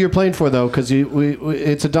about who you're playing for, though, because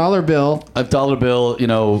it's a dollar bill. A dollar bill, you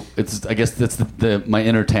know, I guess that's my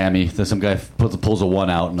inner Tammy. There's some guy pulls a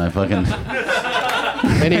one out, and I fucking...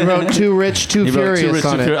 And he wrote Too Rich, Too Furious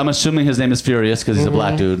on it. I'm assuming his name is Furious because he's a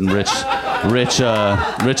black dude, and Rich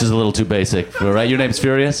is a little too basic, right? Your name's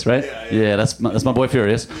Furious, right? Yeah, that's my boy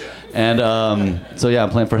Furious. And so yeah, I'm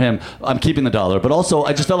playing for him. I'm keeping the dollar, but also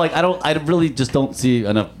I just felt like I really just don't see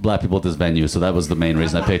enough black people at this venue, so that was the main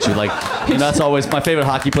reason I picked you. Like, you know, that's always my favorite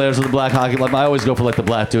hockey players are the black hockey. Like, I always go for like the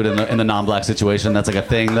black dude in the non-black situation. That's like a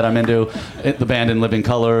thing that I'm into. The band in Living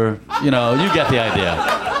Color, you know, you get the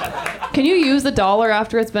idea. Can you use the dollar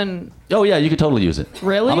after it's been... Oh yeah, you could totally use it.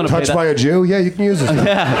 Really? Touched by a Jew? Yeah, you can use it. I'm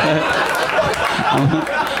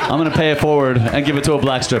gonna pay it forward and give it to a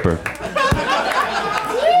black stripper.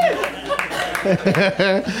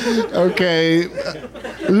 Okay,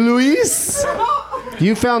 Luis,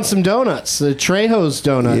 you found some donuts, the Trejo's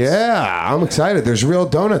donuts. Yeah, I'm excited. There's real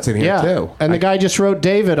donuts in here too. And the guy just wrote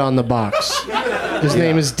David on the box. His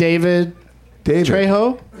name is David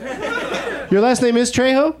Trejo. Your last name is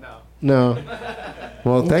Trejo? No.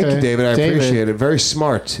 Well, thank you, David. I appreciate it. Very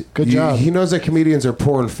smart. Good job. He knows that comedians are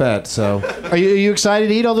poor and fat, so... Are you excited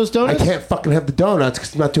to eat all those donuts? I can't fucking have the donuts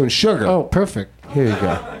because I'm not doing sugar. Oh, perfect. Here you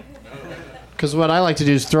go. Because what I like to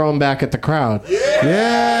do is throw them back at the crowd.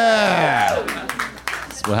 Yeah!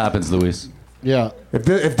 That's what happens, Luis. Yeah.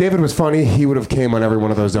 If David was funny, he would have came on every one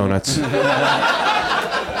of those donuts.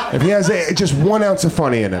 If he has just 1 ounce of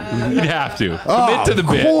funny in him. You'd have to. Commit to the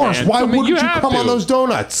bit. Of course. Man. Why wouldn't you come to. on those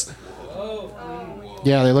donuts?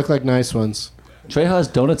 Yeah, they look like nice ones. Trejo has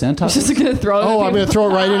donuts and tacos. Just gonna throw it. Oh, I'm gonna throw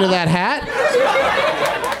it right into that hat.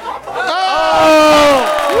 Oh!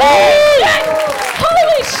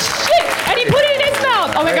 Holy shit! And he put it in his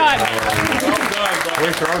mouth. Oh my god.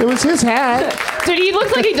 It was his hat. Dude, he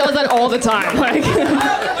looks like he does that all the time. Like,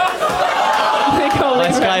 my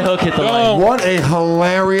skyhook hit the line. What a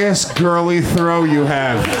hilarious girly throw you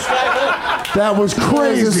have. That was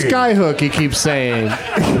crazy. It's a skyhook, he keeps saying.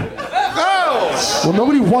 Well,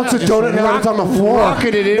 nobody wants a donut now it's on the floor.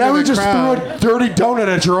 Rocketed into now we the just crowd. threw a dirty donut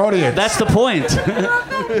at your audience. That's the point.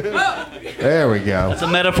 There we go. It's a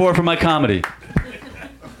metaphor for my comedy.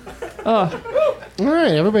 All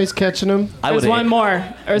right, everybody's catching them. There's one more.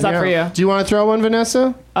 Or is that for you? Do you want to throw one,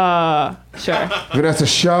 Vanessa? Sure. Vanessa,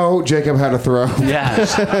 show Jacob how to throw. Yeah.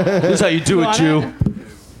 This is how you do it, Jew.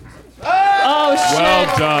 Oh, shit.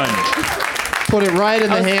 Well done. Put it right in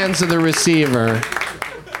the hands of the receiver.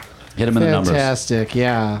 Hit him in the numbers. Fantastic,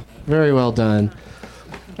 yeah. Very well done.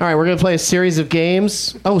 All right, we're going to play a series of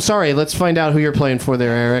games. Oh, sorry, let's find out who you're playing for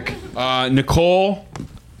there, Eric. Nicole,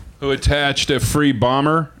 who attached a free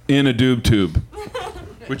bomber in a doob tube.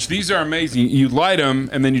 Which these are amazing. You light them,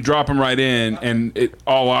 and then you drop them right in, and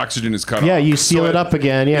all oxygen is cut off. Yeah, you seal it up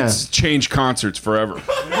again, yeah. It's changed concerts forever.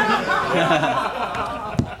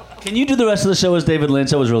 Can you do the rest of the show as David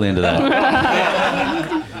Lynch? I was really into that.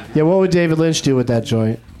 Yeah, what would David Lynch do with that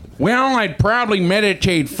joint? Well, I'd probably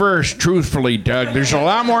meditate first, truthfully, Doug. There's a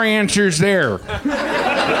lot more answers there. That's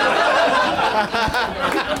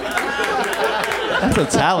a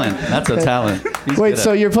talent. He's Wait,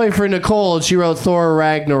 so you're playing for Nicole, and she wrote Thor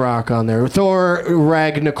Ragnarok on there. Thor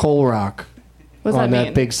Nicole Rock. What's that on mean?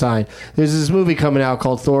 that big sign. There's this movie coming out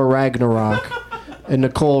called Thor Ragnarok, and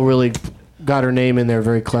Nicole really got her name in there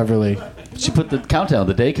very cleverly. She put the countdown,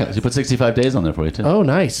 the day count. She put 65 days on there for you, too. Oh,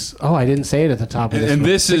 nice. Oh, I didn't say it at the top of this. And one.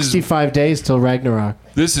 this 65 days till Ragnarok.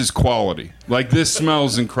 This is quality. Like, this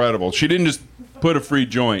smells incredible. She didn't just put a free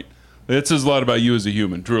joint. It says a lot about you as a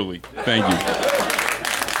human, truly. Thank you.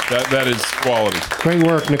 That is quality. Great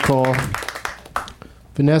work, Nicole.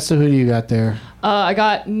 Vanessa, who do you got there? I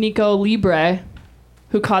got Nico Libre,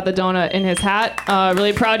 who caught the donut in his hat.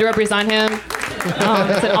 Really proud to represent him.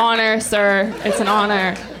 It's an honor, sir. It's an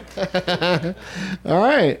honor. All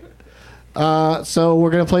right. So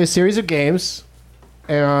we're going to play a series of games.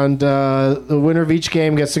 And the winner of each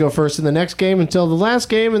game gets to go first in the next game until the last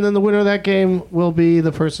game. And then the winner of that game will be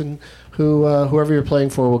the person who, whoever you're playing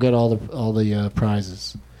for, will get all the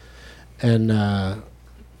prizes. And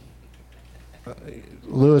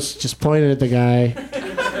Lewis just pointed at the guy.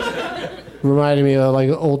 Reminded me of like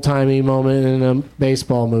an old-timey moment in a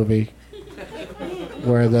baseball movie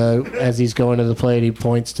where as he's going to the plate, he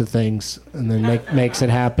points to things and then makes it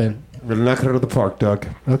happen. We're gonna knock it out of the park, Doug.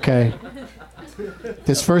 Okay.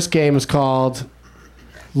 This first game is called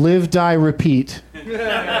Live, Die, Repeat.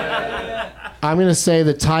 I'm going to say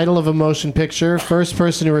the title of a motion picture. First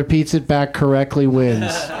person who repeats it back correctly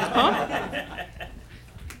wins.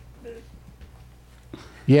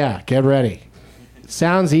 Yeah, get ready.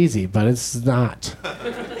 Sounds easy, but it's not.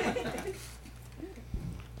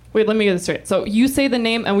 Wait, let me get this straight. So you say the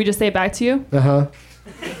name and we just say it back to you? Uh-huh.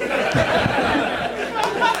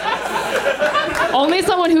 Only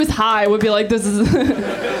someone who's high would be like, this is going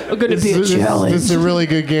to be a challenge. This is a really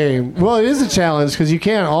good game. Well, it is a challenge because you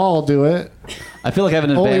can't all do it. I feel like I have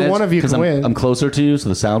an advantage. Only one of you can win. I'm closer to you, so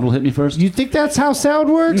the sound will hit me first. You think that's how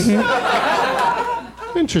sound works?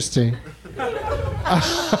 Interesting.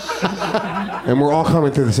 And we're all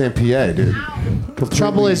coming through the same PA, dude. The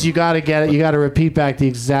trouble is you got to get it. You got to repeat back the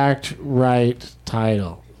exact right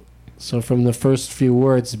title. So from the first few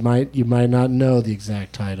words, you might not know the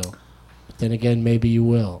exact title. But then again, maybe you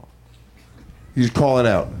will. You just call it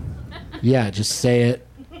out. Yeah, just say it.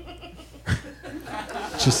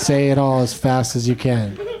 Just say it all as fast as you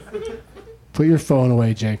can. Put your phone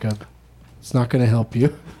away, Jacob. It's not going to help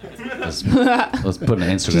you. Let's put an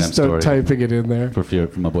Instagram Just start story. typing it in there. For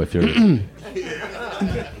my boy Fury.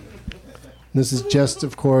 This is just,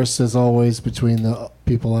 of course, as always, between the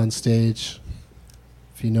people on stage.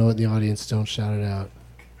 If you know it in the audience, don't shout it out.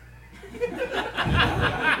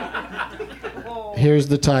 Here's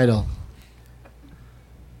the title.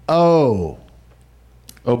 Oh.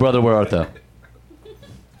 Oh, brother, where art thou?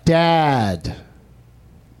 Dad.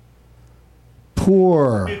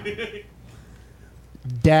 Poor.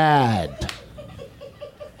 Dad.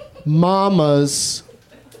 Mamas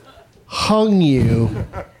hung you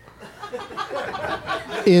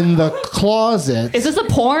in the closet. Is this a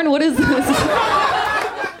porn? What is this?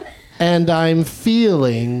 And I'm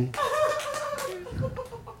feeling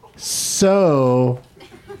so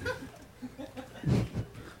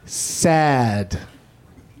sad.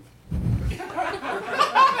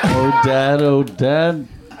 Oh, Dad, oh, Dad.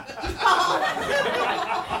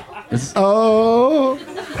 Oh,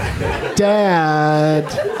 Dad.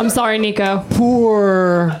 I'm sorry, Nico.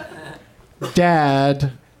 Poor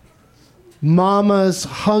Dad. Mama's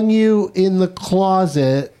hung you in the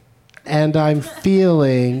closet, and I'm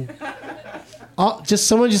feeling...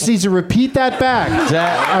 someone just needs to repeat that back.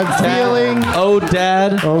 I'm feeling... Oh,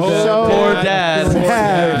 Dad. Oh, Dad. So poor Dad.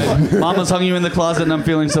 Sad. Mama's hung you in the closet, and I'm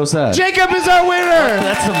feeling so sad. Jacob is our winner!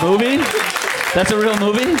 That's a movie? That's a real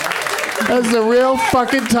movie? That's the real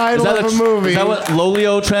fucking title of a movie. Is that what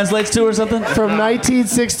Lolio translates to or something? From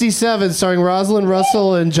 1967, starring Rosalind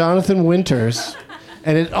Russell and Jonathan Winters.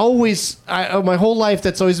 And it always, my whole life,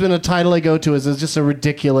 that's always been a title I go to is just a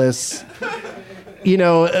ridiculous,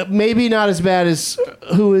 maybe not as bad as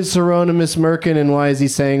Who is Hieronymus Merkin and why is he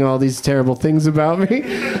saying all these terrible things about me?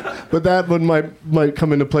 But that one might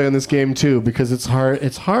come into play on this game too because it's hard.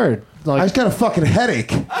 It's hard. I just got a fucking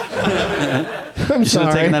headache. I'm You should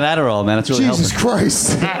have sorry. taken that Adderall, man. It's really Jesus helping.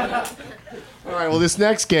 Christ. All right, well, this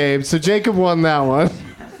next game, so Jacob won that one.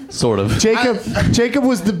 Sort of. Jacob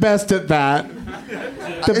was the best at that.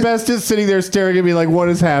 The best is sitting there staring at me like, what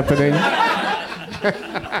is happening?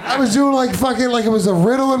 I was doing like it was a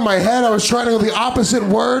riddle in my head. I was trying to go the opposite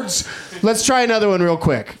words. Let's try another one real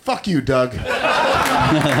quick. Fuck you, Doug. He's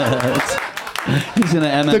gonna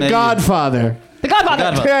MMA. The Godfather. The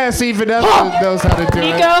Godfather. Yeah, see, Vanessa knows how to do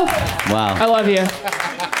Nico, it. Wow. I love you.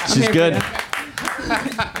 She's good.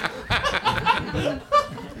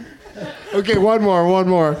 Okay, one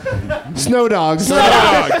more. Snow Dogs.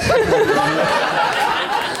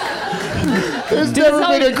 There's never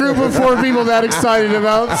been a group of 4 people that excited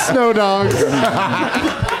about Snow Dogs.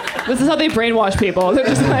 This is how they brainwash people. They're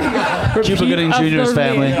just like, Cuba Gooding Jr.'s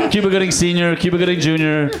family. Cuba Gooding Sr., Cuba Gooding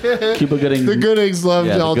Jr., Cuba Gooding... The Goodings loved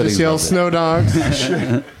Yeah, the all Goodings just yell loved it. Snow Dogs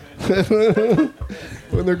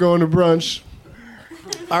when they're going to brunch.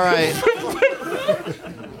 All right.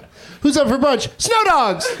 Who's up for brunch? Snow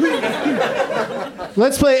Dogs!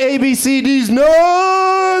 Let's play ABCD's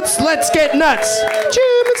Nuts! Let's get nuts!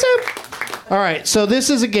 Jim and Sam. All right, so this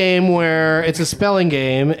is a game where it's a spelling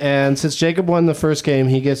game, and since Jacob won the first game,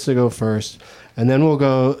 he gets to go first. And then we'll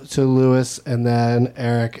go to Lewis, and then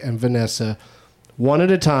Eric and Vanessa. One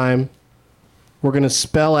at a time, we're going to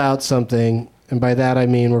spell out something, and by that I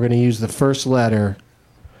mean we're going to use the first letter.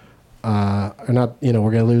 We're going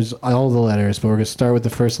to lose all the letters, but we're going to start with the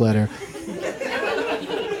first letter.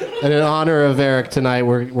 And in honor of Eric tonight,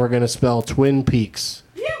 we're going to spell Twin Peaks.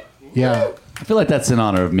 Yeah. I feel like that's in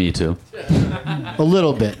honor of me, too. A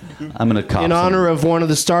little bit. I'm going to cop in honor of one of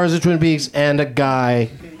the stars of Twin Peaks and a guy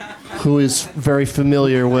who is very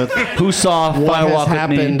familiar with who saw what Fire has Walk with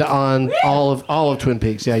happened Me. on all of Twin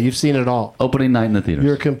Peaks. Yeah, you've seen it all. Opening night in the theater.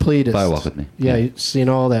 You're a completist. Fire Walk with Me. Yeah, you've seen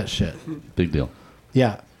all that shit. Big deal.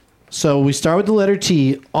 Yeah. So we start with the letter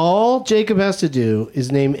T. All Jacob has to do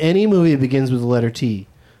is name any movie that begins with the letter T.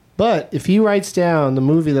 But if he writes down the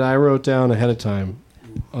movie that I wrote down ahead of time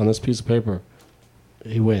on this piece of paper,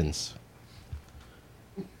 he wins.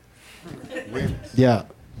 Yeah.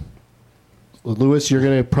 Well, Lewis, you're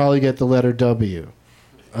going to probably get the letter W,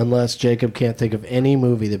 unless Jacob can't think of any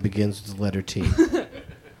movie that begins with the letter T.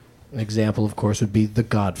 An example, of course, would be The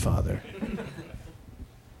Godfather.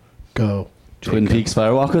 Go. Twin Jacob. Peaks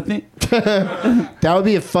Fire Walk with Me? That would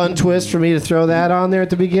be a fun twist for me to throw that on there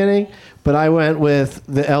at the beginning, but I went with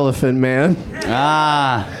The Elephant Man.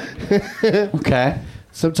 Ah. Okay.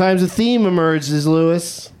 Sometimes a theme emerges,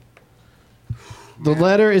 Lewis. The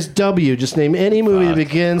letter is W. Just name any movie that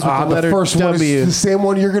begins with the letter the first W. one is the same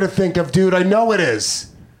one you're gonna think of, dude. I know it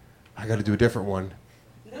is. I got to do a different one.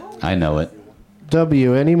 I know it.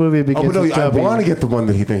 W. Any movie that begins with I W. want to get the one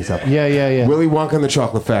that he thinks of. Yeah. Willy Wonka and the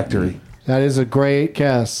Chocolate Factory. That is a great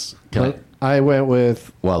guess. Okay. But I went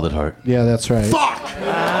with... Wild at Heart. Yeah, that's right. Fuck!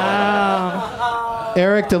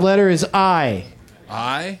 Eric, the letter is I.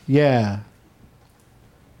 I? Yeah.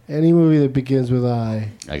 Any movie that begins with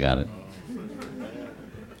I. I got it.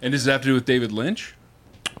 And does it have to do with David Lynch?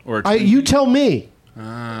 Or You tell me.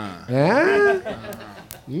 Ah.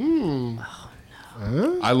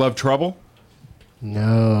 I Love Trouble?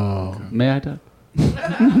 No. May I, Doug?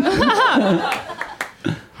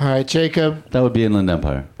 All right, Jacob. That would be Inland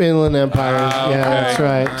Empire. Inland Empire. Yeah, okay. that's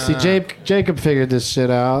right. See, Jacob figured this shit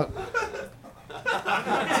out. What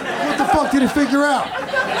the fuck did he figure out?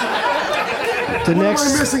 The What am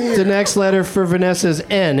I missing here? next letter for Vanessa is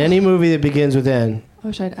N. Any movie that begins with N. I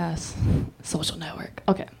wish I'd S. Social Network.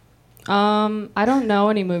 Okay. I don't know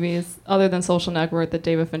any movies other than Social Network that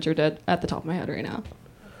David Fincher did at the top of my head right now.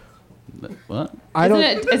 What?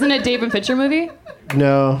 Isn't it a David Fincher movie?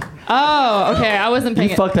 No. Oh, okay. I wasn't You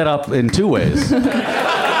paying it. fucked that up in two ways. I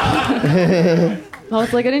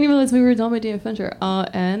was like, I didn't even know this movie was done by David Fincher.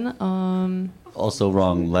 N. Also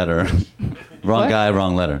wrong letter. Wrong What? guy,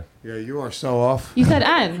 wrong letter. Yeah, you are so off. You said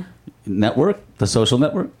N. Network? The social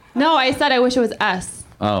network? No, I said I wish it was S.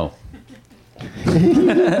 Oh.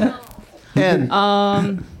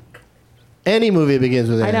 N. Any movie that begins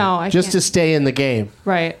with N. I know, I just can't- to stay in the game.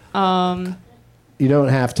 Right. You don't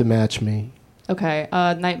have to match me. Okay.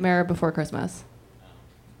 Nightmare Before Christmas.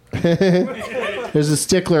 There's a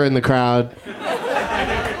stickler in the crowd.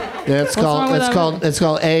 That's wrong with that? it's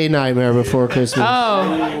called A Nightmare Before Christmas.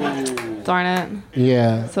 Oh. Darn it.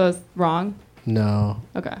 Yeah. So it's wrong? No.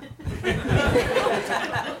 Okay.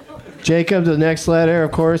 Jacob, the next letter,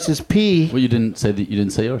 of course, is P. Well, you didn't say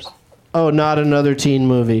yours. Oh, not another teen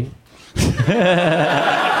movie.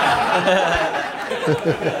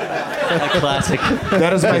 Classic.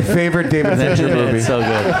 That is my favorite David Fincher movie. It's so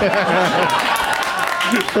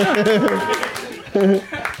good.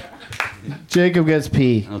 Jacob gets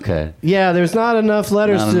P. Okay. Yeah, there's not enough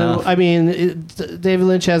letters Not to. enough. I mean, David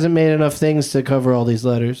Lynch hasn't made enough things to cover all these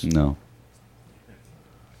letters. No.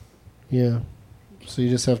 Yeah. So you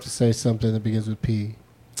just have to say something that begins with P.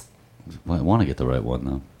 Well, I want to get the right one,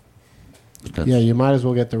 though. That's- Yeah, you might as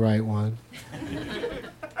well get the right one.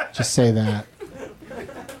 Just say that.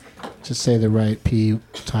 Just say the right P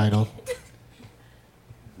title.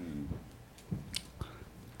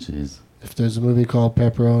 Jeez. If there's a movie called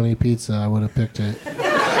Pepperoni Pizza, I would have picked it.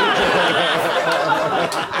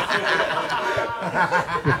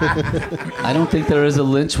 I don't think there is a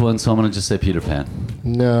Lynch one, so I'm going to just say Peter Pan.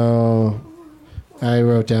 No. I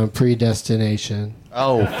wrote down Predestination.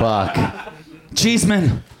 Oh, fuck.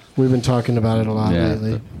 Cheeseman. We've been talking about it a lot Yeah.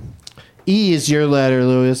 lately. E is your letter,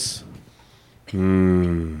 Lewis.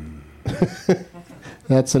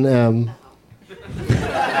 That's an M.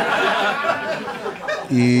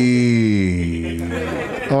 E.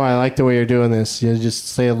 Oh, I like the way you're doing this. You just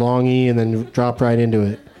say a long E and then drop right into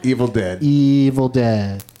it. Evil Dead. Evil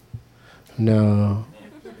Dead. No.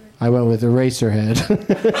 I went with Eraserhead.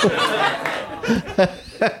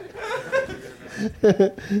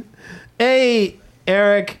 A,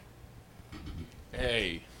 Eric.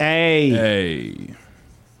 A. A.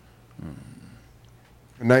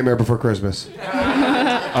 Nightmare Before Christmas.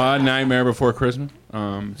 Nightmare Before Christmas?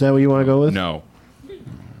 Is that what you want to go with? No.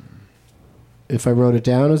 If I wrote it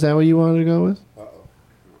down, is that what you wanted to go with?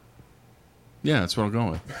 Yeah, that's what I'm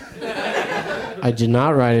going with. I did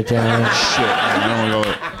not write it down. Shit.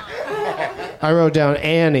 I wrote down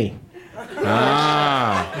Annie.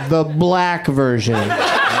 The black version.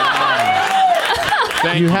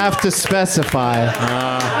 You have to specify.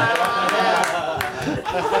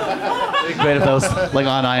 It'd be great if that was like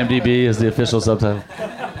on IMDb as the official subtitle.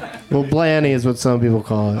 Well, Blanny is what some people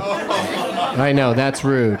call it. I know, that's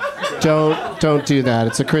rude. Don't do that.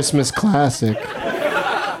 It's a Christmas classic.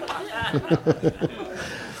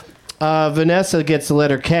 Vanessa gets the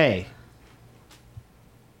letter K.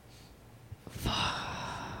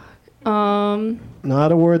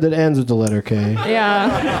 Not a word that ends with the letter K.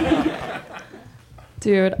 Yeah.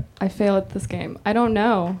 Dude, I fail at this game. I don't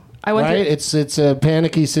know. Right? It's a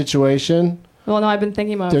panicky situation. Well, no, I've been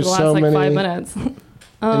thinking about it for the last so 5 many- minutes.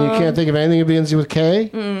 And you can't think of anything that begins with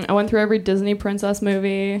K? I went through every Disney princess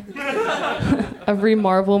movie, every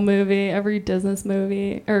Marvel movie, every Disney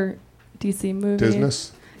movie, or DC movie.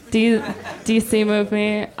 DC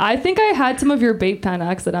movie. I think I had some of your vape pen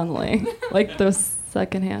accidentally. Like the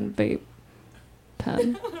secondhand vape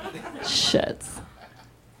pen. Shit.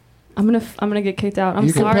 I'm gonna get kicked out. I'm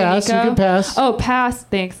You can sorry, pass, Nico. you can pass. Oh, pass.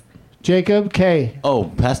 Thanks. Jacob, K. Oh,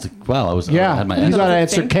 past it. Wow, I had my you answer. got to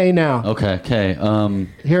answer K now. Okay, K.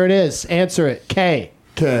 Here it is. Answer it. K.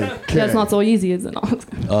 That's not so easy, is it?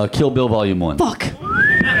 Kill Bill Volume 1. Fuck.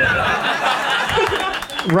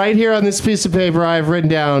 Right here on this piece of paper, I've written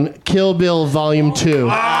down Kill Bill Volume 2.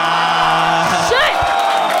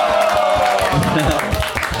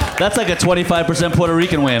 That's like a 25% Puerto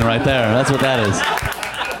Rican win right there. That's what that is.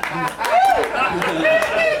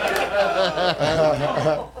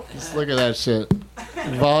 Just look at that shit.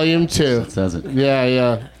 Volume 2. It says it.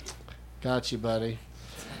 Yeah. Got you, buddy.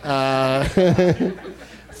 For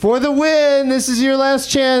the win, this is your last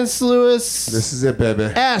chance, Lewis. This is it, baby.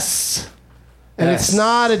 S. And it's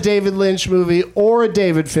not a David Lynch movie or a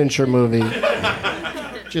David Fincher movie.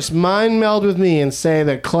 Just mind meld with me and say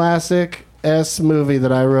the classic S movie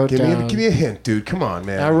that I wrote down. Give me a hint, dude. Come on,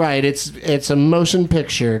 man. All right, it's a motion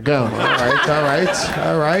picture. Go. All right.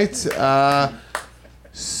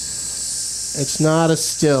 It's not a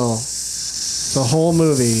still. It's a whole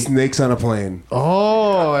movie. Snakes on a plane.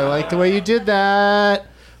 Oh, I like the way you did that.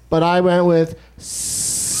 But I went with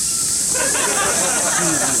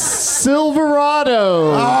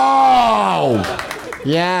Silverado. Oh!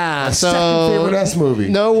 Yeah, so second favorite S movie.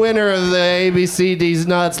 No winner of the ABCD's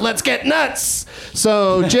nuts. Let's get nuts.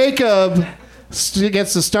 So Jacob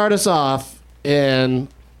gets to start us off in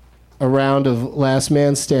a round of Last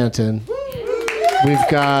Man Stanton. We've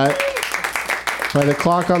got, by the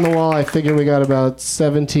clock on the wall, I figure we got about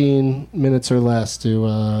 17 minutes or less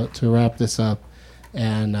to wrap this up.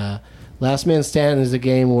 And Last Man Stanton is a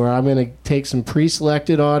game where I'm going to take some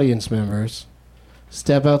pre-selected audience members,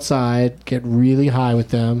 step outside, get really high with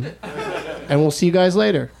them, and we'll see you guys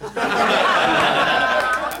later.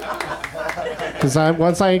 Because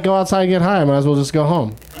once I go outside and get high, I might as well just go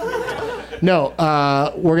home. No,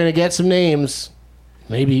 we're going to get some names,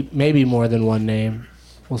 maybe more than one name.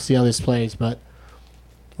 We'll see how this plays, but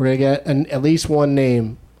we're going to get at least one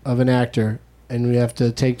name of an actor, and we have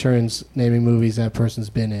to take turns naming movies that person's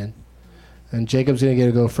been in. And Jacob's going to get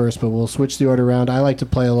to go first, but we'll switch the order around. I like to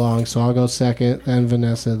play along, so I'll go second, then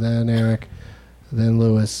Vanessa, then Eric, then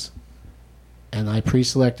Lewis. And I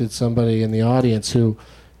pre-selected somebody in the audience who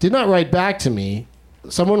did not write back to me.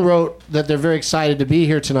 Someone wrote that they're very excited to be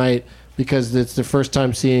here tonight because it's their first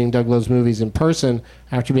time seeing Doug Loves Movies in person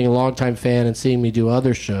after being a longtime fan and seeing me do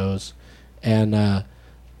other shows. And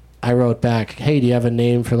I wrote back, hey, do you have a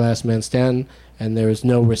name for Last Man Stanton? And there was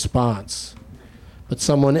no response. But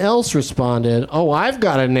someone else responded, oh, I've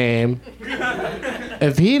got a name.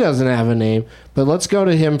 If he doesn't have a name. But let's go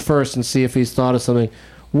to him first and see if he's thought of something.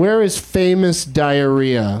 Where is Famous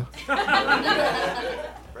Diarrhea? Right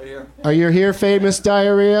here. Are you here, Famous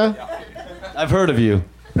Diarrhea? I've heard of you.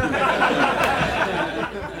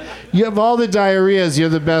 You have all the diarrheas. You're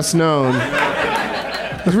the best known.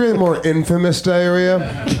 It's really more infamous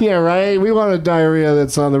diarrhea. Yeah, right? We want a diarrhea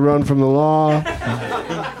that's on the run from the law.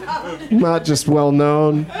 Not just well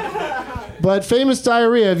known. But Famous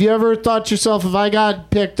Diarrhea, have you ever thought to yourself, if I got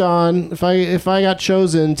picked on, if I got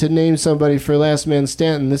chosen to name somebody for Last Man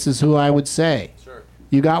Stanton, this is who I would say? Sure.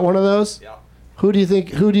 You got one of those? Yeah. Would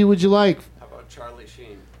you like? How about Charlie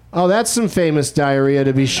Sheen? Oh, that's some Famous Diarrhea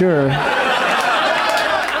to be sure.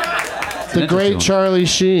 The great Charlie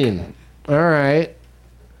Sheen. All right.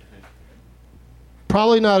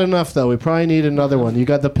 Probably not enough, though. We probably need another one.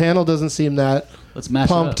 The panel doesn't seem that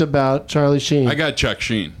pumped about Charlie Sheen. I got Chuck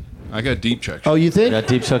Sheen. I got deep Chuck Sheen. Oh, you think? You got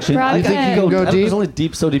deep Chuck Sheen? Brad, You think you can go deep? There's only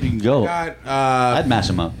deep so deep you can go. Got, I'd mash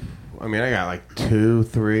him up. I mean, I got like 2,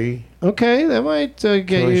 3. Okay, that might get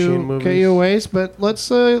you a ways, but let's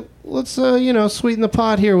sweeten the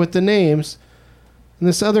pot here with the names. And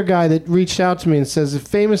this other guy that reached out to me and says, if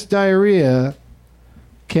famous diarrhea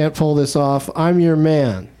can't pull this off, I'm your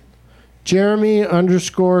man. Jeremy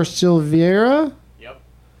 _Silveira? Yep.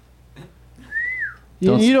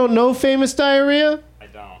 You don't know famous diarrhea? I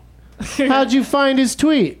don't. How'd you find his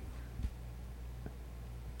tweet?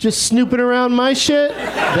 Just snooping around my shit?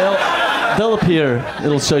 They'll appear.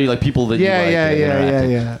 It'll show you like people that you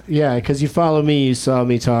like. Yeah, because you follow me, you saw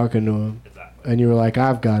me talking to him. Exactly. And you were like,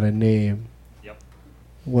 I've got a name. Yep.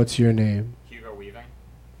 What's your name? Hugo Weaving.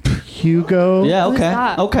 Hugo? Yeah, Who's okay.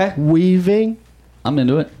 that? Okay. Weaving? I'm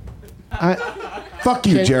into it. Fuck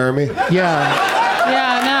you, Jeremy. Yeah.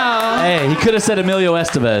 Yeah, no. Hey, he could have said Emilio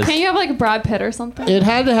Estevez. Can't you have like Brad Pitt or something? It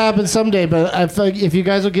had to happen someday, but I feel like if you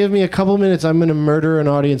guys will give me a couple minutes, I'm going to murder an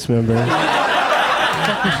audience member.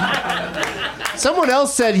 Someone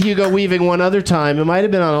else said Hugo Weaving one other time. It might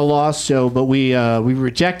have been on a Lost show, but we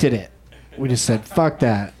rejected it. We just said, fuck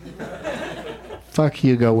that. Fuck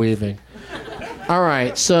Hugo Weaving. All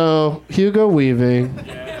right, so Hugo Weaving.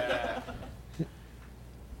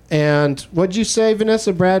 And what'd you say,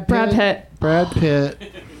 Vanessa? Brad Pitt? Brad Pitt.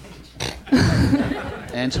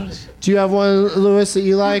 Do you have one, Lewis, that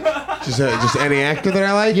you like? Just any actor that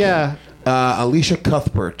I like? Yeah. Alicia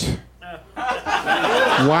Cuthbert.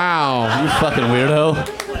 Wow. You fucking weirdo.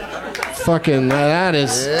 Fucking, that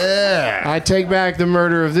is... Yeah. I take back the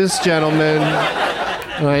murder of this gentleman.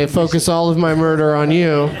 And I focus all of my murder on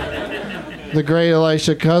you. The great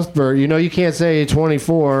Alicia Cuthbert. You know you can't say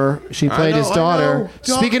 24. She played his daughter.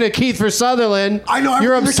 Speaking of Kiefer Sutherland, I know,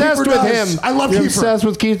 you're everything obsessed Kiefer with does. him. I love You're Kiefer. obsessed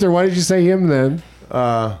with Kiefer. Why did you say him then?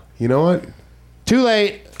 You know what? Too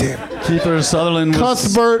late. Damn. Kiefer Sutherland was...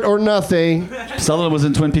 Cuthbert or nothing. Sutherland was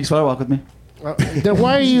in Twin Peaks Firewalk with me. Then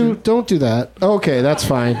why are you... Don't do that. Okay, that's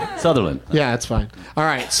fine. Sutherland. Yeah, that's fine. All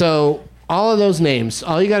right, so... All of those names,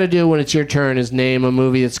 all you got to do when it's your turn is name a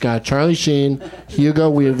movie that's got Charlie Sheen, Hugo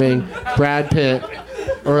Weaving, Brad Pitt,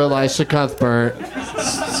 or Alicia Cuthbert.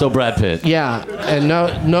 So Brad Pitt. Yeah, and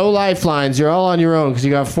no lifelines. You're all on your own because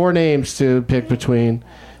you got 4 names to pick between.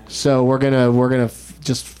 So we're gonna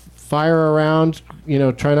just fire around. You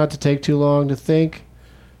know, try not to take too long to think.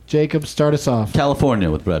 Jacob, start us off. California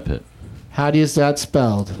with Brad Pitt. How do you that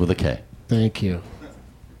spelled? With a K. Thank you.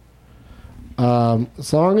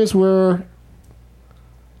 As long as we're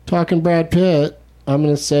talking Brad Pitt, I'm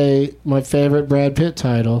going to say my favorite Brad Pitt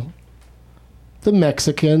title, The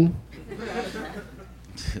Mexican.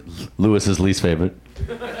 Lewis's least favorite.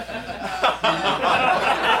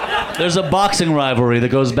 There's a boxing rivalry that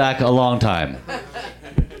goes back a long time.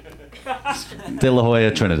 De La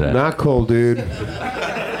Hoya, Trinidad. Not cool, dude.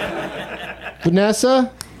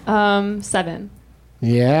 Vanessa? 7.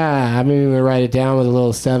 Yeah, I'm even going to write it down with a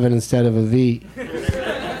little 7 instead of a V.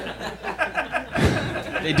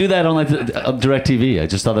 They do that on like DirecTV. I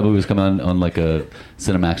just thought that movie was coming on like a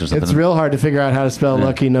Cinemax or something. It's real hard to figure out how to spell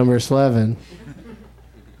lucky number 11.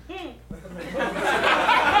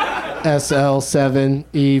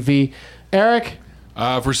 SL7EV. Eric?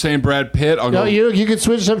 If we're saying Brad Pitt, I'll No, go. you can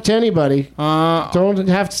switch up to anybody. Don't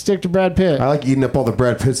have to stick to Brad Pitt. I like eating up all the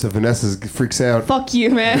Brad Pitts that Vanessa freaks out. Fuck you,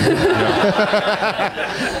 man.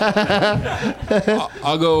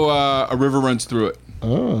 I'll go A River Runs Through It.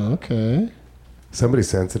 Oh, okay. Somebody's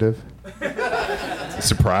sensitive.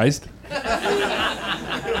 Surprised?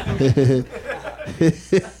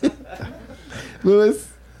 Lewis?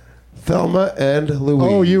 Thelma and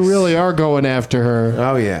Louise. Oh, you really are going after her.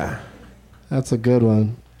 Oh, yeah. That's a good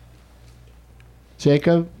one.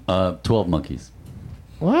 Jacob? 12 Monkeys.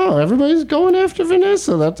 Wow, everybody's going after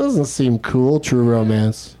Vanessa. That doesn't seem cool, True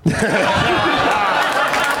Romance.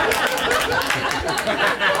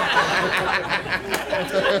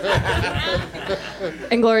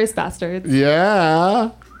 Inglourious Bastards.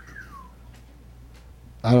 Yeah.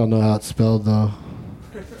 I don't know how it's spelled, though.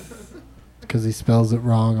 Because he spells it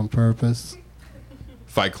wrong on purpose.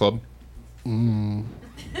 Fight Club.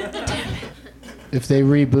 If they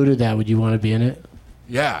rebooted that, would you want to be in it?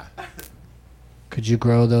 Yeah. Could you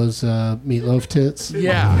grow those meatloaf tits?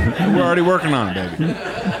 Yeah. We're already working on it, baby.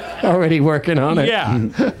 Already working on it. Yeah.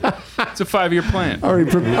 It's a 5-year plan.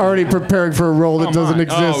 Already preparing for a role that doesn't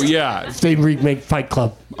exist. Oh, yeah. If they remake Fight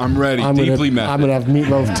Club. I'm ready. Deeply method. I'm going to have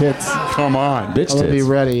meatloaf tits. Come on. Bitch I'm going to be tits.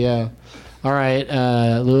 ready, yeah. All right,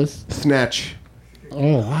 Lewis? Snatch.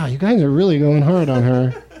 Oh, wow. You guys are really going hard on her.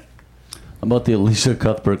 How about the Alicia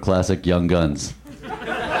Cuthbert classic Young Guns?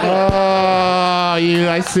 Oh,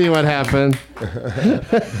 I see what happened. Wait,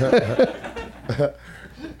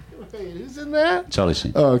 who's in that? Charlie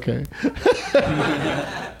Sheen. Oh, okay.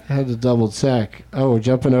 I had to double check. Oh, we're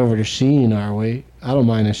jumping over to Sheen, are we? I don't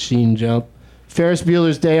mind a Sheen jump. Ferris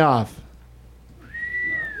Bueller's Day Off.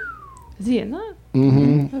 Is he in that?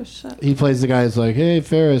 Mm-hmm. Oh shit. He plays the guy who's like, "Hey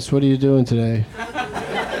Ferris, what are you doing today?"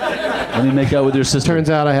 Let me make out with your sister. Turns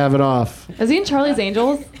out I have it off. Is he in Charlie's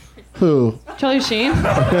Angels? Who? Charlie Sheen? He's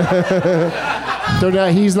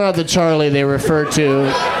not the Charlie they refer to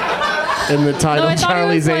in the title, No, I thought he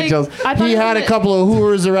Charlie's was like- Angels. I thought He he was had a like- couple of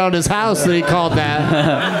whores around his house that he called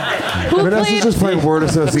that. Vanessa's just playing word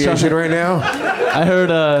association right now. I heard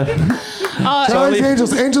Charlie's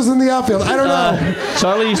Angels, Angels in the outfield. I don't know.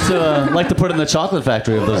 Charlie used to like to put in the chocolate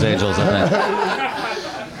factory of those angels, I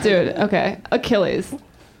think. Dude, okay. Achilles.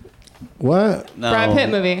 What? No, Brad Pitt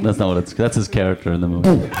movie. That's not what it's. That's his character in the movie.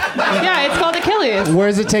 Yeah, it's called Achilles. Where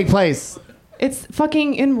does it take place? It's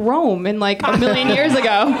fucking in Rome in like a million years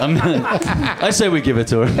ago. I say we give it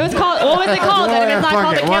to her. It was called. What was it called? Then if it's not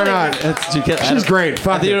called Achilles. She's great.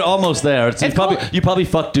 I think you're almost there. You probably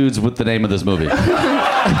fuck dudes with the name of this movie.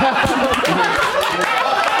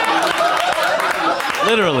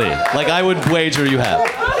 Literally, like I would wager you have.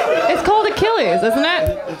 It's called Achilles, isn't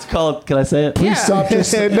it? It's called. Can I say it? Please stop.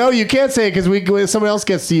 No, you can't say it because somebody else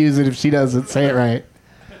gets to use it if she doesn't say it right.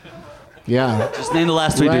 Yeah. Just name the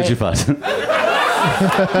last three dudes you fucked.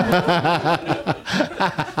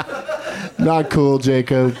 Not cool,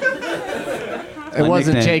 Jacob. It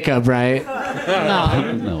wasn't nickname. Jacob, right?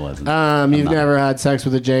 No. No, it wasn't. You've never had sex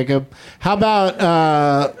with a Jacob. How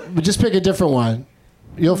about just pick a different one?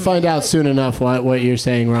 You'll find out soon enough what you're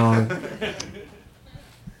saying wrong.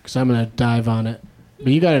 Because I'm going to dive on it.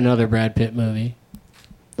 But you got another Brad Pitt movie.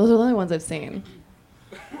 Those are the only ones I've seen.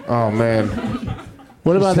 Oh man.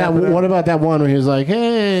 What about that? What about that one where he was like,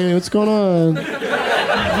 "Hey, what's going on?"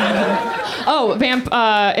 Oh,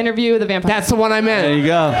 Interview with the Vampire. That's the one I meant. There you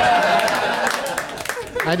go.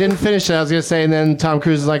 I didn't finish it. I was gonna say, and then Tom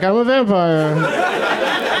Cruise is like, "I'm a vampire."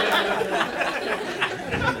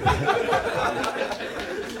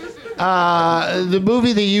 The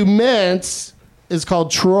movie that you meant is called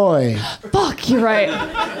Troy. Fuck, you're right.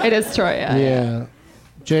 It is Troy. Yeah.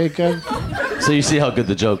 Jacob. So you see how good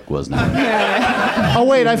the joke was now. Oh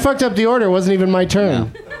wait, I fucked up the order. It wasn't even my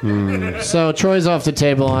turn. So Troy's off the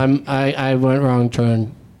table. I went wrong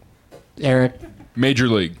turn. Eric. Major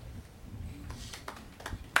League.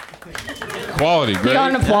 Quality, You great.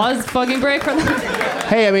 got an applause fucking break for that?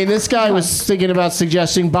 Hey, I mean, this guy was thinking about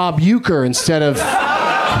suggesting Bob Euchre instead of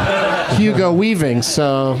Hugo Weaving,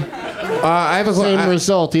 so I have a same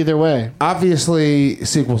result either way. Obviously,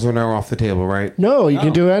 sequels are now off the table, right? No, you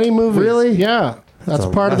can do any movie. Really? Yeah. That's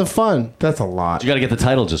part of the fun. That's a lot. You got to get the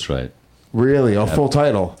title just right. Really? A full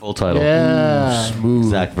title? Full title. Yeah. Smooth.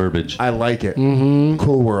 Exact verbiage. I like it. Mm-hmm.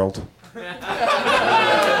 Cool world.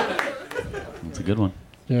 That's a good one.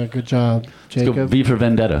 Yeah, good job, Let's go Jacob. V for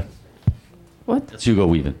Vendetta. What? That's Hugo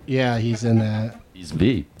Weaving. Yeah, he's in that. He's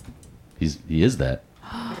V. He is that.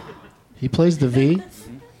 He plays the V.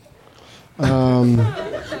 Oh,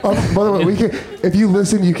 by the way, if you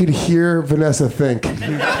listen, you can hear Vanessa think.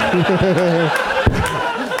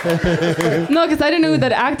 No, because I didn't know who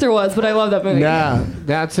that actor was, but I love that movie. Yeah,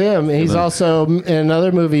 that's him. He's also in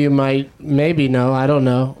another movie you maybe know. I don't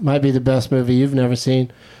know. Might be the best movie you've never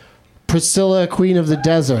seen. Priscilla, Queen of the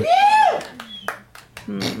Desert.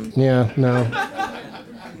 Yeah, no.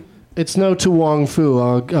 It's no To Wong Fu.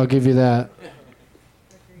 I'll give you that.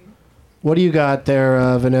 What do you got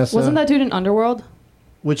there, Vanessa? Wasn't that dude in Underworld?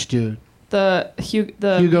 Which dude? The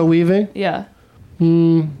Hugo Weaving? Yeah.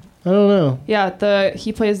 I don't know. Yeah,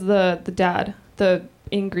 he plays the dad, the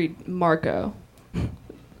Ingrid Marco.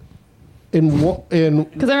 In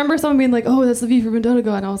Because I remember someone being like, "Oh, that's the V for Vendetta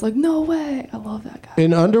guy," and I was like, "No way! I love that guy."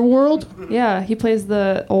 in Underworld? Yeah, he plays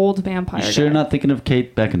the old vampire. You sure guy. not thinking of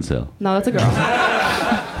Kate Beckinsale? No, that's a girl.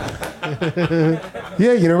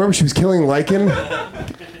 Yeah, you know, remember she was killing lichen?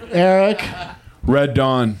 Eric? Red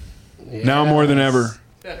Dawn. Now more than ever.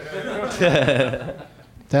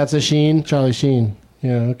 That's a Sheen? Charlie Sheen.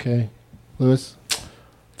 Yeah, okay. Lewis?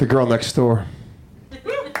 The girl next door.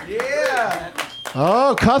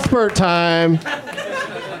 Oh, Cuthbert time.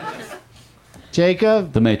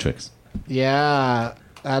 Jacob? The Matrix. Yeah,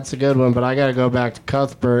 that's a good one, but I got to go back to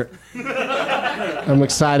Cuthbert. I'm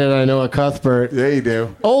excited I know a Cuthbert. Yeah, you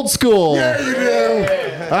do. Old school. Yeah, you do.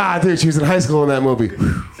 Ah, dude, she was in high school in that movie.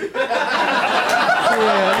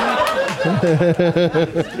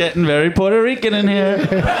 Getting very Puerto Rican in here.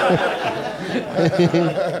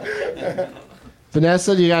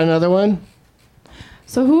 Vanessa, do you got another one?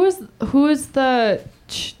 So who is the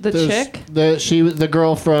chick? She was the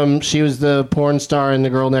girl from. She was the porn star in The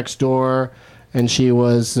Girl Next Door, And she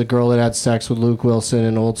was the girl that had sex with Luke Wilson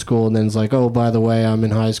in Old School, and then is like, oh, by the way, I'm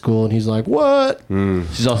in high school. And he's like, what?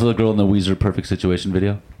 She's also the girl in the Weezer Perfect Situation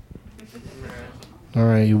video. All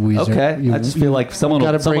right, you Weezer. Okay, I just feel like someone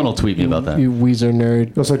will tweet me about that. You Weezer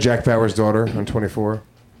nerd. Also, Jack Bauer's daughter on 24.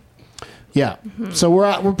 Yeah. So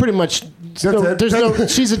we're pretty much.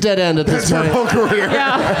 She's a dead end at this point. Her whole career.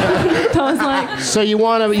 Yeah. I was like, So you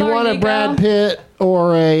want a Brad Pitt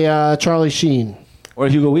or a Charlie Sheen? Or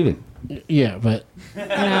Hugo Weaving. Yeah, but.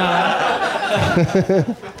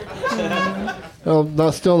 no.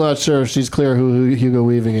 Well, still not sure if she's clear who Hugo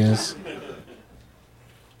Weaving is.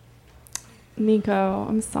 Nico,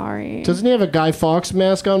 I'm sorry. Doesn't he have a Guy Fawkes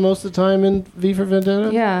mask on most of the time in V for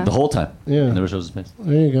Vendetta? Yeah. The whole time. Yeah. Never shows his face.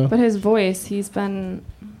 There you go. But his voice, he's on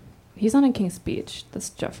in King's Speech.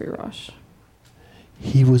 That's Jeffrey Rush.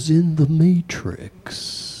 He was in The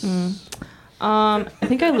Matrix. I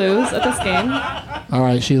think I lose at this game. All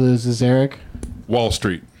right, she loses. Eric? Wall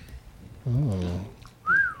Street. Oh.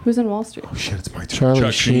 Who's in Wall Street? Oh, shit, it's my turn. Charlie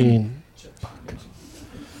Chuck Sheen.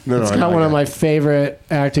 No, It's got one of my favorite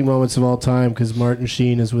acting moments of all time because Martin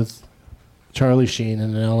Sheen is with Charlie Sheen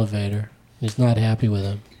in an elevator. He's not happy with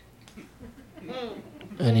him.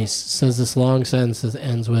 And he says this long sentence that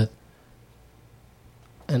ends with,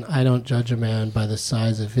 and I don't judge a man by the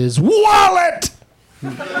size of his wallet!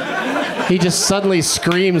 He just suddenly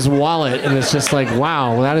screams wallet, and it's just like,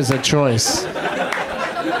 wow, that is a choice.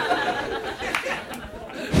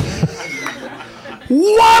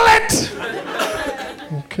 Wallet!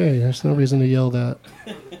 Okay, there's no reason to yell that.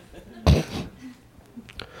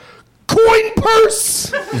 Coin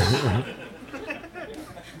purse!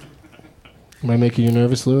 Am I making you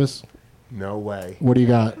nervous, Lewis? No way. What do you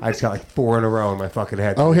got? I just got like 4 in a row in my fucking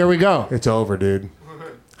head. Oh, here we go. It's over, dude.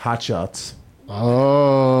 Hot shots.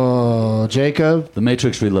 Oh, Jacob? The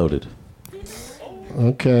Matrix Reloaded.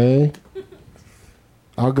 Okay.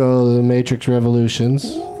 I'll go The Matrix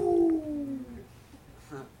Revolutions.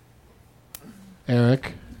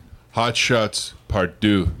 Eric? Hot Shots Part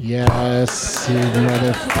 2. Yes, you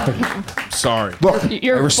motherfucker. Sorry. Look, I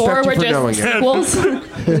Your respect 4 you were for knowing just it. sequels.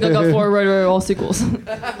 You got 4 were all sequels.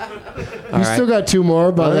 You still got 2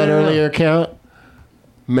 more by that earlier count?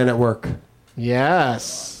 Men at Work.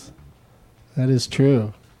 Yes. That is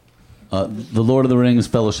true. The Lord of the Rings,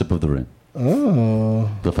 Fellowship of the Ring. Oh.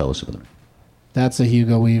 The Fellowship of the Ring. That's a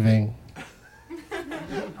Hugo Weaving.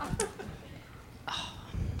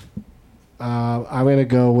 I'm going to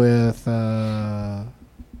go with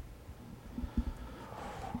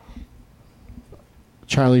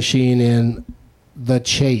Charlie Sheen in The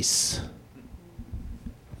Chase.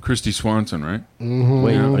 Christy Swanson, right? Mm-hmm.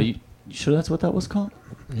 Wait, are you sure that's what that was called?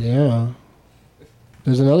 Yeah.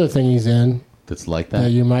 There's another thing he's in That's like that that?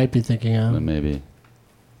 you might be thinking of. Maybe.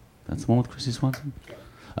 That's the one with Christy Swanson?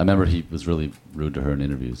 I remember he was really rude to her in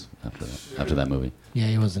interviews after that movie. Yeah,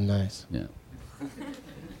 he wasn't nice. Yeah.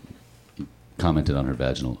 He commented on her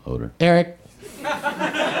vaginal odor. Eric?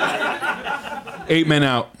 8 Men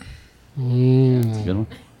Out. That's a good one.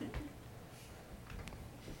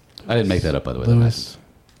 I didn't make that up, by the way. Lewis.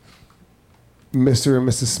 Mr. and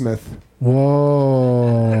Mrs. Smith.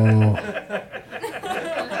 Whoa.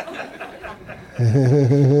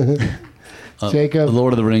 Jacob? The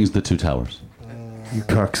Lord of the Rings, The Two Towers. You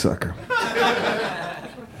cocksucker.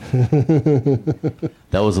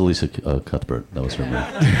 That was Alicia Cuthbert. That was her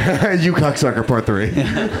movie. You cocksucker, part 3.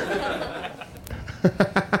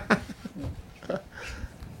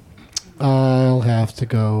 I'll have to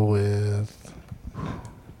go with...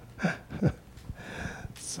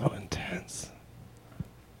 So intense.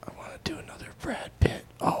 I want to do another Brad Pitt.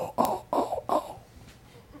 Oh.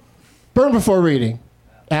 Burn before reading.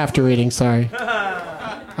 After reading, sorry.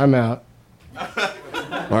 I'm out.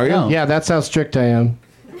 Are you? Yeah, that's how strict I am.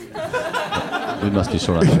 We must be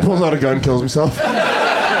short on He that. pulls out a gun, kills himself. You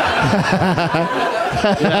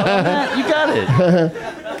got it.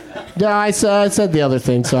 No, I said the other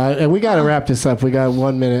thing, so we got to wrap this up. We got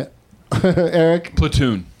 1 minute. Eric?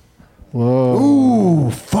 Platoon. Whoa.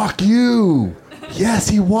 Ooh, fuck you. Yes,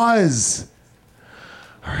 he was.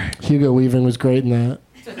 All right. Hugo Weaving was great in that.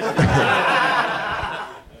 Dude,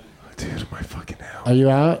 am I fucking out? Are you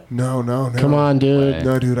out? No. Come on, dude.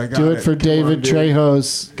 No, dude, I got it. Do it for David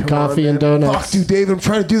Trejo's Coffee and Donuts. Fuck, dude, David, I'm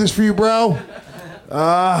trying to do this for you, bro.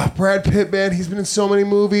 Brad Pitt, man, he's been in so many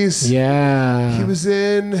movies. Yeah. He was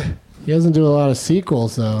in... He doesn't do a lot of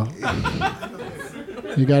sequels, though.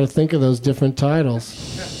 You got to think of those different titles.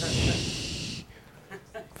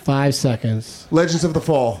 5 seconds. Legends of the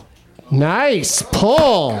Fall. Nice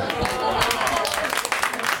pull.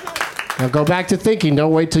 Now go back to thinking.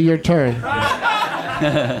 Don't wait till your turn.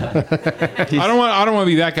 I don't want to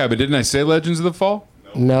be that guy, but didn't I say Legends of the Fall?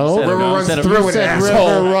 No. River runs through it, River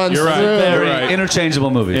asshole. runs You're right. through. You're right. Interchangeable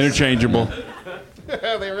movies. Interchangeable.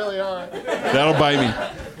 They really are. That'll bite me.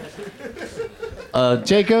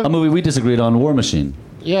 Jacob? A movie we disagreed on, War Machine.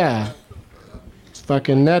 Yeah. It's a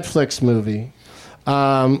fucking Netflix movie.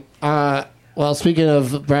 Well, speaking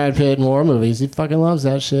of Brad Pitt and war movies, he fucking loves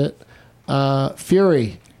that shit.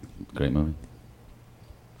 Fury. Great movie.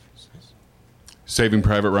 Saving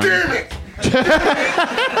Private Ryan. Damn it!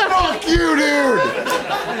 Fuck you, dude!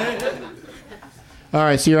 All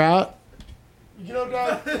right, so you're out? You know,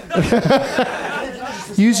 dog,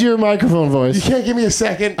 Use your microphone you voice. can't give me a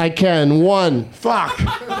second. I can. One. Fuck.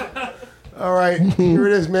 All right, here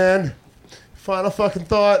it is, man. Final fucking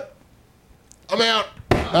thought. I'm out.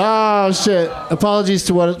 Oh, shit. Apologies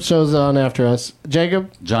to what show's on after us.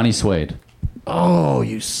 Jacob? Johnny Suede. Oh,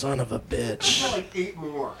 you son of a bitch. Like 8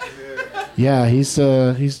 more. Yeah, he's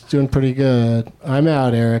doing pretty good. I'm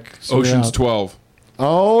out, Eric. So you're Ocean's out. 12.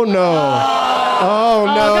 Oh, no. Oh,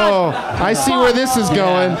 no. I see where this is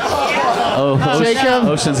going. Jacob?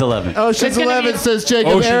 Ocean's 11. Ocean's It's gonna 11 be- says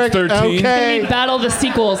Jacob. Ocean's Eric, 13. okay. Battle of the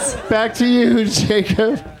sequels. Back to you,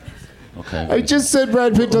 Jacob. Okay. I just said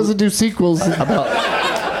Brad Pitt doesn't do sequels.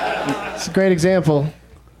 It's a great example.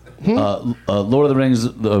 Lord of the Rings,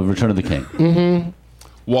 The Return of the King.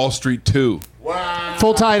 Wall Street 2.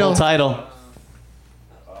 Full title. Title.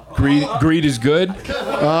 Greed is good.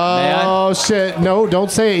 Oh, shit. No,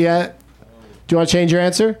 don't say it yet. Do you want to change your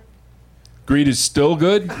answer? Greed is still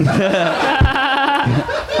good.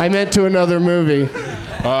 I meant to another movie.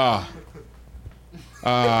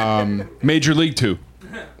 Major League 2.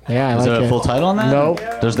 Yeah, I Is like there a it. full title on that? Nope.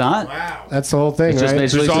 There's not? That's the whole thing, It's just right?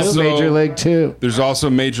 Major League There's Two? also Major League 2. There's also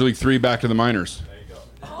Major League 3, Back to the Minors.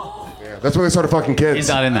 That's where they started fucking kids. He's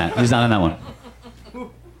not in that. He's not in that one.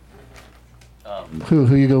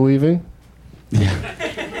 Who you go weaving?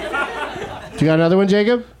 Yeah. Do you got another one,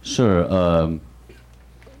 Jacob? Sure. I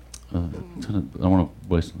don't want to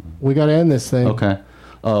waste. We got to end this thing. Okay.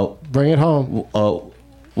 Bring it home.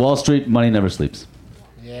 Wall Street, Money Never Sleeps.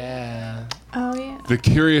 Yeah. Oh, yeah. The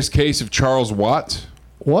Curious Case of Charles Watt.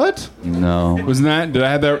 What? No. Wasn't that? Did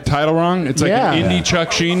I have that title wrong? It's like Yeah. an indie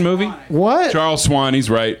Chuck Sheen movie. What? Charles Swan, he's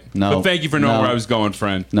right. No. But thank you for knowing No. where I was going,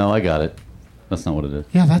 friend. No, I got it. That's not what it is.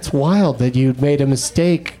 Yeah, that's wild that you made a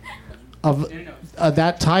mistake of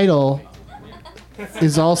that title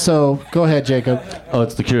is also... Go ahead, Jacob. Oh,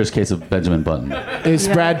 it's The Curious Case of Benjamin Button. It's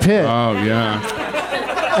Brad Pitt. Oh,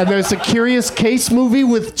 yeah. And there's a Curious Case movie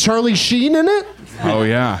with Charlie Sheen in it? Oh,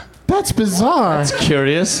 yeah. That's bizarre.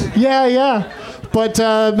 Curious? Yeah. But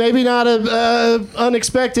maybe not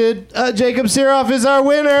unexpected. Jacob Sirof is our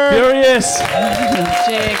winner. Curious!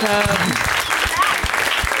 Jacob.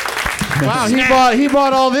 Wow, he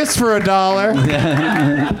bought all this for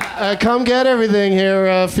 $1. Come get everything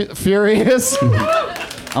here, Furious. I'm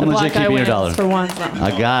legit Black guy keeping your wins dollar. for once.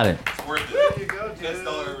 I got it.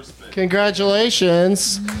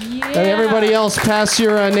 Congratulations. And everybody else, pass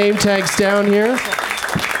your name tags down here.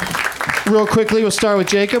 Real quickly, we'll start with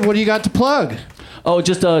Jacob. What do you got to plug? Oh,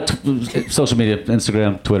 just social media,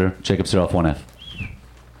 Instagram, Twitter, Jacob Sirof 1F.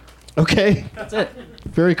 Okay. That's it.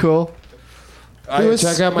 Very cool.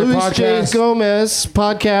 Check out my Louis J. podcast, Gomez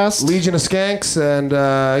podcast. Legion of Skanks, and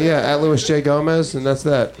at Louis J. Gomez, and that's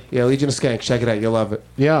that. Yeah, Legion of Skanks. Check it out. You'll love it.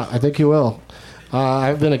 Yeah, I think you will.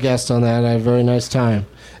 I've been a guest on that. I had a very nice time.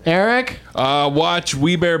 Eric? Watch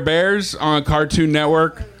We Bear Bears on Cartoon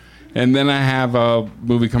Network. And then I have a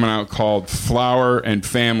movie coming out called Flower and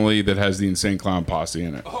Family that has the Insane Clown Posse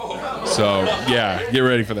in it. So, yeah, get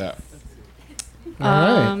ready for that. All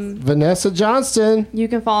right. Vanessa Johnston. You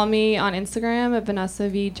can follow me on Instagram at Vanessa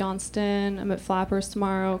V Johnston. I'm at Flappers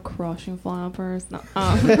tomorrow, crushing flappers. No,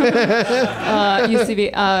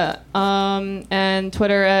 UCB. And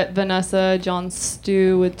Twitter at Vanessa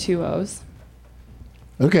Johnstu with 2 O's.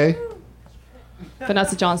 Okay.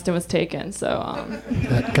 Vanessa Johnston was taken, so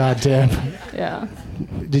That goddamn. yeah.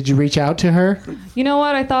 Did you reach out to her? You know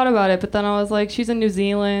what? I thought about it, but then I was like, she's in New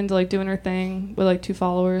Zealand, like doing her thing with like 2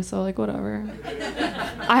 followers, so like whatever.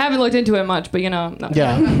 I haven't looked into it much, but no.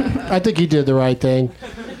 Yeah. I think you did the right thing.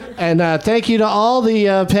 And thank you to all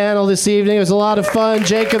the panel this evening. It was a lot of fun.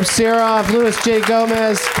 Jacob Sirof, Louis J.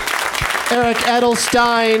 Gomez, Eric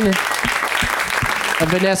Edelstein, and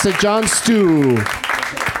Vanessa Johnston.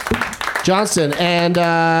 And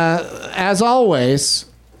as always,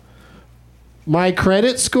 my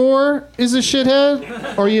credit score is a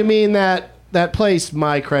shithead? Or you mean that place,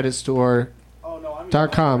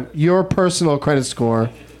 mycreditstore.com? Your personal credit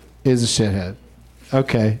score is a shithead.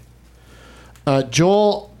 Okay.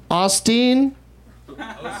 Joel Osteen?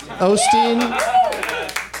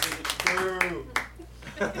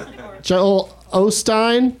 Joel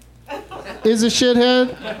Osteen is a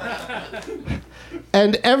shithead.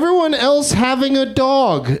 And everyone else having a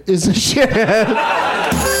dog is a shithead.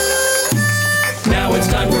 Now it's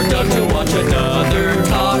time for Doug to watch another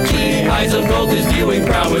talkie. Eyes of gold, his viewing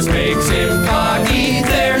prowess makes him cocky.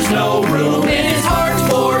 There's no room